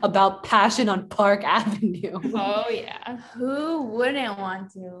read about Passion on Park Avenue. Oh yeah. Who wouldn't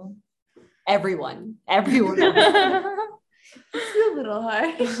want to? Everyone. It's a little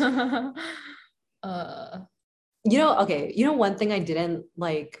hard. One thing I didn't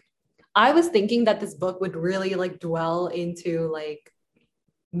like, I was thinking that this book would really like dwell into like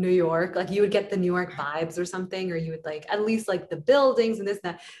New York. Like you would get the New York vibes or something, or you would like at least like the buildings and this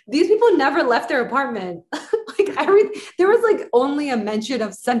and that. These people never left their apartment. Like there was like only a mention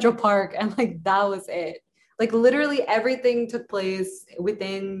of Central Park, and like that was it. Like literally everything took place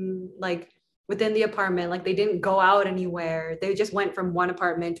within the apartment. Like they didn't go out anywhere. They just went from one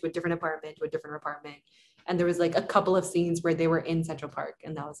apartment to a different apartment to a different apartment. And there was like a couple of scenes where they were in Central Park,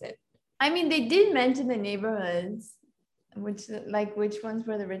 and that was it. I mean, they did mention the neighborhoods, which ones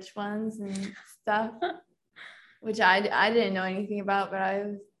were the rich ones and stuff, which I didn't know anything about, but I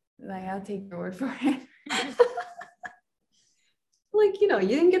was like, I'll take your word for it. Like, you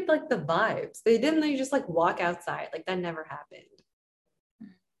didn't get like the vibes. They didn't like, just like walk outside. Like that never happened.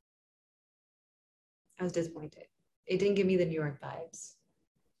 I was disappointed. It didn't give me the New York vibes.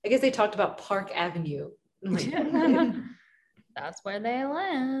 I guess they talked about Park Avenue. Like, that's where they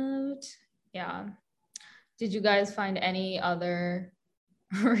lived. Yeah. Did you guys find any other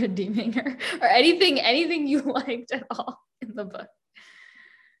redeeming or anything you liked at all in the book?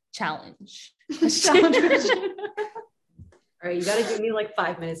 Challenge. All right, you got to give me like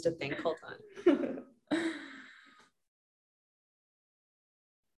 5 minutes to think. Hold on.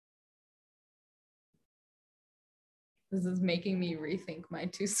 This is making me rethink my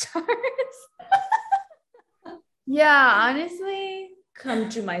 2 stars. Yeah, honestly. Come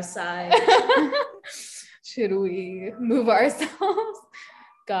to my side. Should we move ourselves?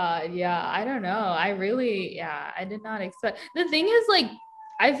 God, yeah, I don't know. I did not expect. The thing is, like,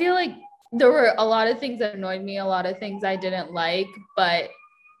 I feel like there were a lot of things that annoyed me, a lot of things I didn't like, but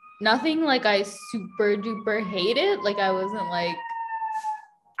nothing like I super duper hated. Like, I wasn't like,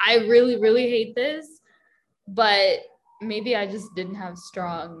 I really, really hate this, but maybe I just didn't have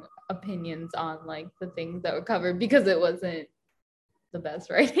strong opinions on like the things that were covered because it wasn't the best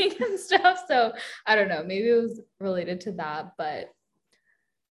writing and stuff. So I don't know, maybe it was related to that, but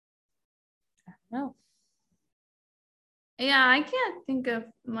I don't know. Yeah, I can't think of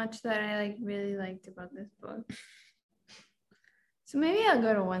much that I like really liked about this book. So maybe I'll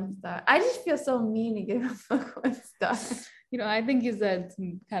go to 1 star. I just feel so mean to give a book 1 star. I think you said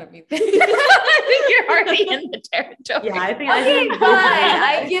some kind of mean things. I think you're already in the territory. Yeah, I think. Okay, fine.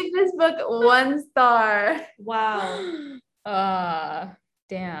 I give this book 1 star. Wow.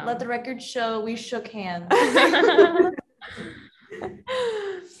 Damn. Let the record show we shook hands. Yeah,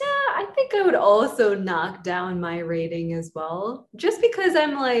 I think I would also knock down my rating as well, just because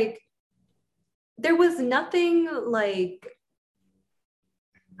I'm like, there was nothing like,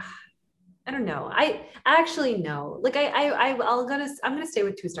 I don't know. I actually know. Like I'm gonna stay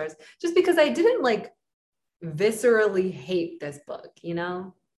with 2 stars just because I didn't like viscerally hate this book,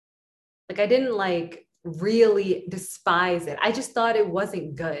 Like I didn't like really despise it. I just thought it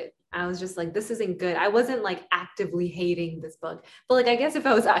wasn't good. I was just like, this isn't good. I wasn't like actively hating this book. But like I guess if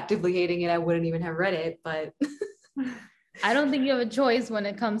I was actively hating it, I wouldn't even have read it. But I don't think you have a choice when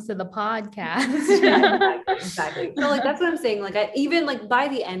it comes to the podcast. Exactly. So like that's what I'm saying. Like I even like by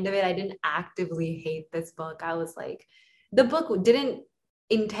the end of it, I didn't actively hate this book. I was like, the book didn't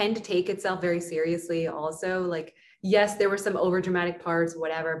intend to take itself very seriously. Also, like, yes, there were some overdramatic parts,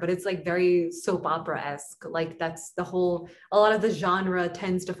 whatever, but it's like very soap opera-esque. Like that's a lot of the genre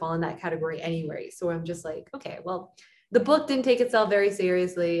tends to fall in that category anyway. So I'm just like, okay, well, the book didn't take itself very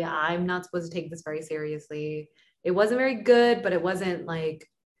seriously. I'm not supposed to take this very seriously. It wasn't very good, but it wasn't like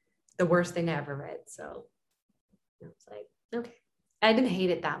the worst thing I ever read. So I was like, okay. I didn't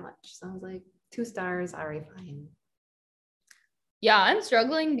hate it that much. So I was like, 2 stars, all right, fine. Yeah, I'm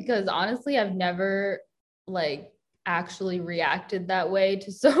struggling because honestly, I've never like actually reacted that way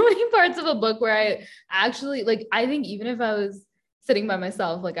to so many parts of a book where I actually like, I think even if I was sitting by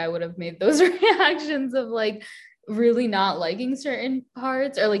myself, like I would have made those reactions of like really not liking certain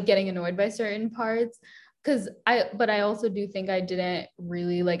parts or like getting annoyed by certain parts. But I also do think I didn't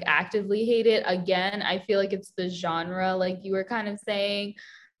really like actively hate it. Again, I feel like it's the genre, like you were kind of saying,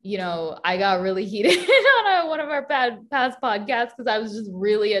 I got really heated on one of our past podcasts because I was just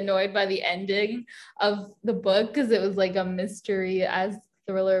really annoyed by the ending of the book because it was like a mystery as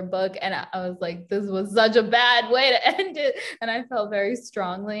thriller book. And I was like, this was such a bad way to end it. And I felt very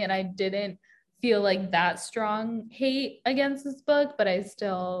strongly, and I didn't feel like that strong hate against this book, but I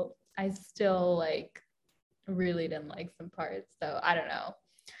still like really didn't like some parts. So I don't know.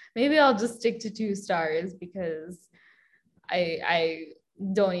 Maybe I'll just stick to 2 stars because I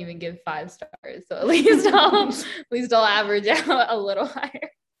don't even give 5 stars. So at least I'll average out a little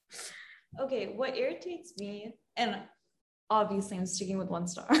higher. Okay, what irritates me, and obviously I'm sticking with 1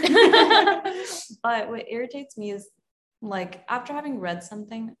 star, but what irritates me is like after having read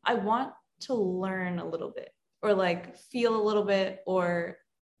something, I want to learn a little bit or like feel a little bit or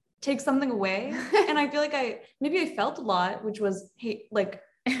take something away. And I feel like I felt a lot, which was hate, like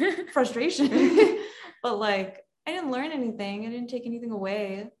frustration, but like I didn't learn anything. I didn't take anything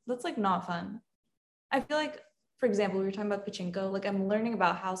away. That's like not fun. I feel like, for example, we were talking about pachinko. Like I'm learning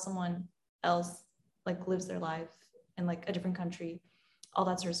about how someone else like lives their life in like a different country, all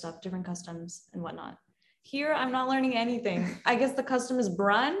that sort of stuff, different customs and whatnot. Here, I'm not learning anything. I guess the custom is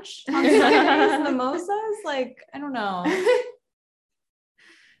brunch on Sundays, mimosas. Like, I don't know.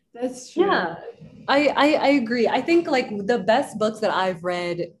 That's true. Yeah, I agree. I think like the best books that I've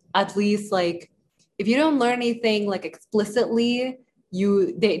read, at least like if you don't learn anything like explicitly,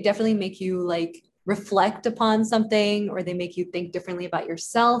 they definitely make you like reflect upon something, or they make you think differently about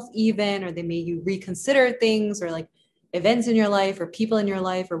yourself even, or they make you reconsider things or like events in your life or people in your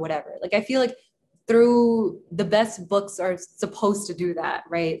life or whatever. Like I feel like through the best books are supposed to do that,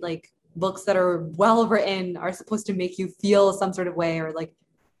 right? Like books that are well written are supposed to make you feel some sort of way, or like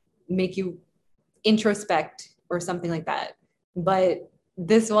make you introspect or something like that. But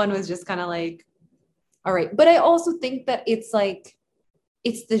this one was just kind of like, all right. But I also think that it's like,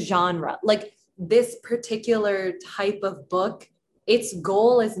 it's the genre. Like this particular type of book, its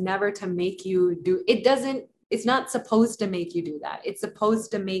goal is never to make you do, it's not supposed to make you do that. It's supposed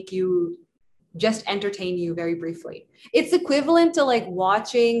to make you just entertain you very briefly. It's equivalent to like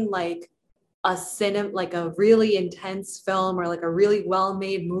watching like like a really intense film or like a really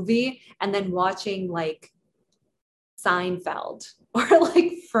well-made movie, and then watching like Seinfeld or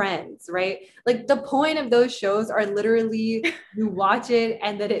like Friends, right? Like the point of those shows are literally you watch it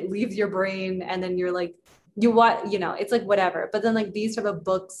and then it leaves your brain, and then you're like, it's like whatever. But then like these type of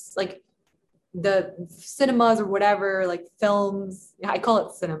books, like the cinemas or whatever, like films, I call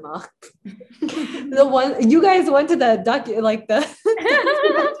it cinema. The one you guys went to the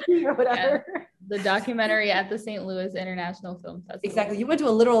or whatever. Yeah. The documentary at the St. Louis International Film Festival. Exactly. You went to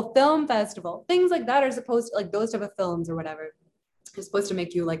a literal film festival. Things like that are supposed to, like those type of films or whatever, are supposed to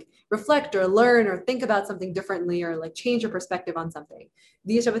make you like reflect or learn or think about something differently, or like change your perspective on something.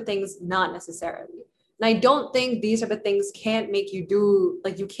 These type of things, not necessarily. And I don't think these type of things can't make you do,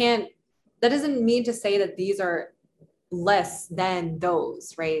 like you can't, that doesn't mean to say that these are less than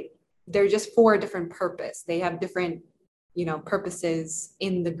those, right? They're just for a different purpose. They have different, purposes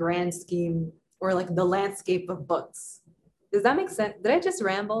in the grand scheme or like the landscape of books. Does that make sense? Did I just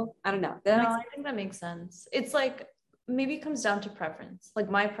ramble? I don't know. I think that makes sense. It's like, maybe it comes down to preference. Like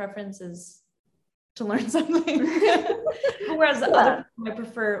my preference is to learn something. Whereas other people, I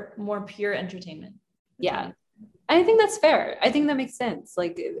prefer more pure entertainment. Yeah. I think that's fair. I think that makes sense.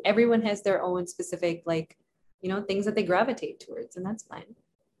 Like everyone has their own specific, like, things that they gravitate towards, and that's fine.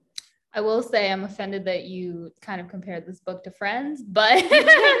 I will say I'm offended that you kind of compared this book to Friends, but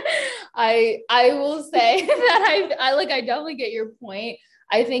I will say that I definitely get your point.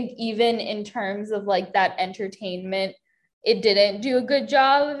 I think even in terms of like that entertainment, it didn't do a good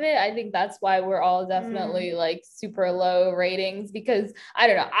job of it. I think that's why we're all definitely like super low ratings, because I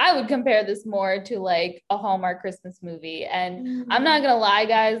don't know, I would compare this more to like a Hallmark Christmas movie. And I'm not gonna lie,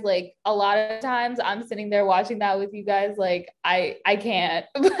 guys, like a lot of times I'm sitting there watching that with you guys, like I can't,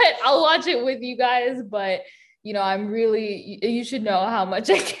 but I'll watch it with you guys. But you should know how much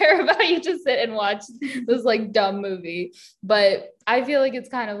I care about you to sit and watch this like dumb movie. But I feel like it's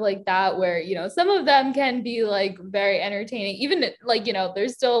kind of like that where, some of them can be like very entertaining, even like, they're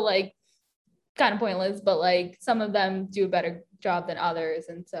still like kind of pointless, but like some of them do a better job than others.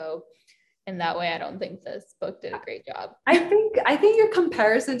 And so in that way, I don't think this book did a great job. I think your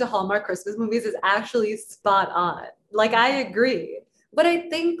comparison to Hallmark Christmas movies is actually spot on. Like, I agree. But I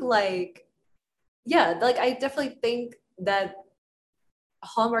think like, yeah, like I definitely think that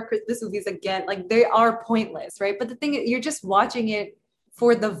Hallmark Christmas movies, again, like they are pointless, right? But the thing is, you're just watching it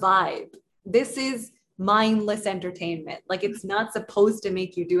for the vibe. This is mindless entertainment. Like it's not supposed to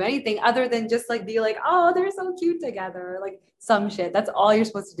make you do anything other than just like be like, oh, they're so cute together, or like some shit. That's all you're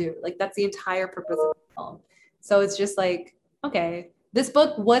supposed to do. Like that's the entire purpose of the film. So it's just like, okay, this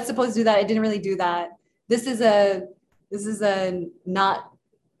book was supposed to do that. It didn't really do that. This is a not.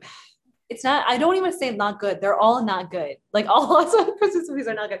 It's not, I don't even say not good. They're all not good. Like all Hallmark Christmas movies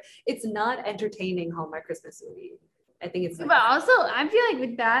are not good. It's not entertaining Hallmark Christmas movie. I think it's. But also, I feel like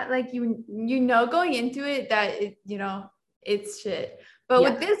with that, like going into it that it's shit. But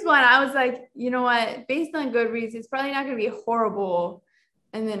with this one, I was like, you know what? Based on Goodreads, it's probably not going to be horrible,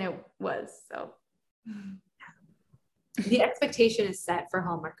 and then it was. So the expectation is set for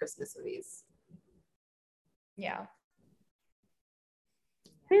Hallmark Christmas movies. Yeah.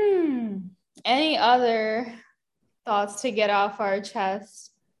 Any other thoughts to get off our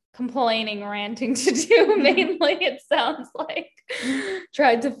chest complaining, ranting to do mainly. It sounds like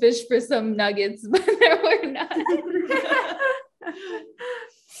tried to fish for some nuggets, but there were none.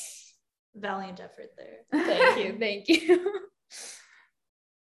 Valiant effort there. Thank you.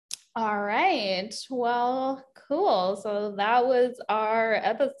 All right. Well, cool. So that was our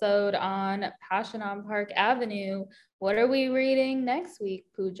episode on Passion on Park Avenue. What are we reading next week,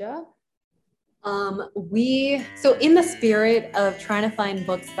 Pooja? So in the spirit of trying to find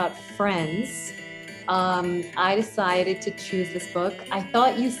books about friends, I decided to choose this book. I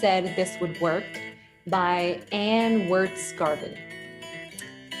thought you said this would work, by Anne Wirtz Garvin.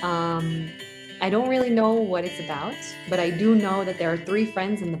 I don't really know what it's about, but I do know that there are 3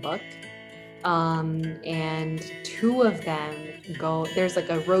 friends in the book. And 2 of them there's like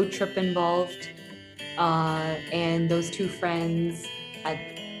a road trip involved. And those 2 friends,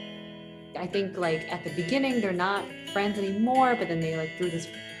 I think like at the beginning, they're not friends anymore, but then they like through this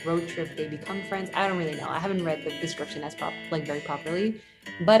road trip, they become friends. I don't really know. I haven't read the description as very properly,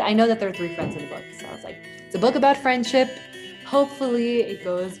 but I know that there are 3 friends in the book. So I was like, it's a book about friendship. Hopefully it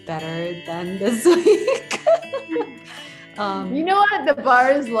goes better than this week. You know what? The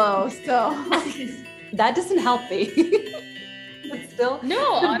bar is low, so that doesn't help me. But still,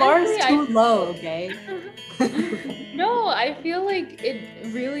 No, the bar is honestly, too low, okay? No, I feel like it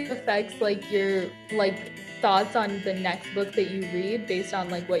really affects like your like thoughts on the next book that you read based on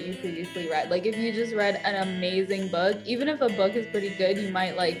like what you previously read. Like if you just read an amazing book, even if a book is pretty good, you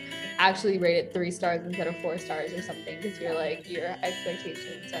might like actually rate it 3 stars instead of 4 stars or something because you're like your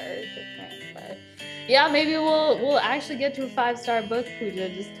expectations are different. But yeah, maybe we'll actually get to a 5-star book, Pooja,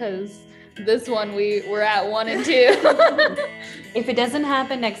 just because this one we're at 1 and 2. If it doesn't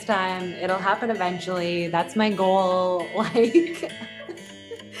happen next time, it'll happen eventually. That's my goal. Like,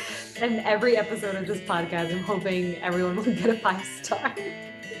 and every episode of this podcast, I'm hoping everyone will get a 5-star.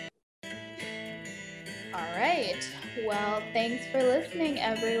 All right. Well, thanks for listening,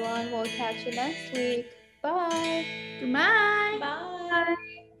 everyone. We'll catch you next week. Bye. goodbye. Bye.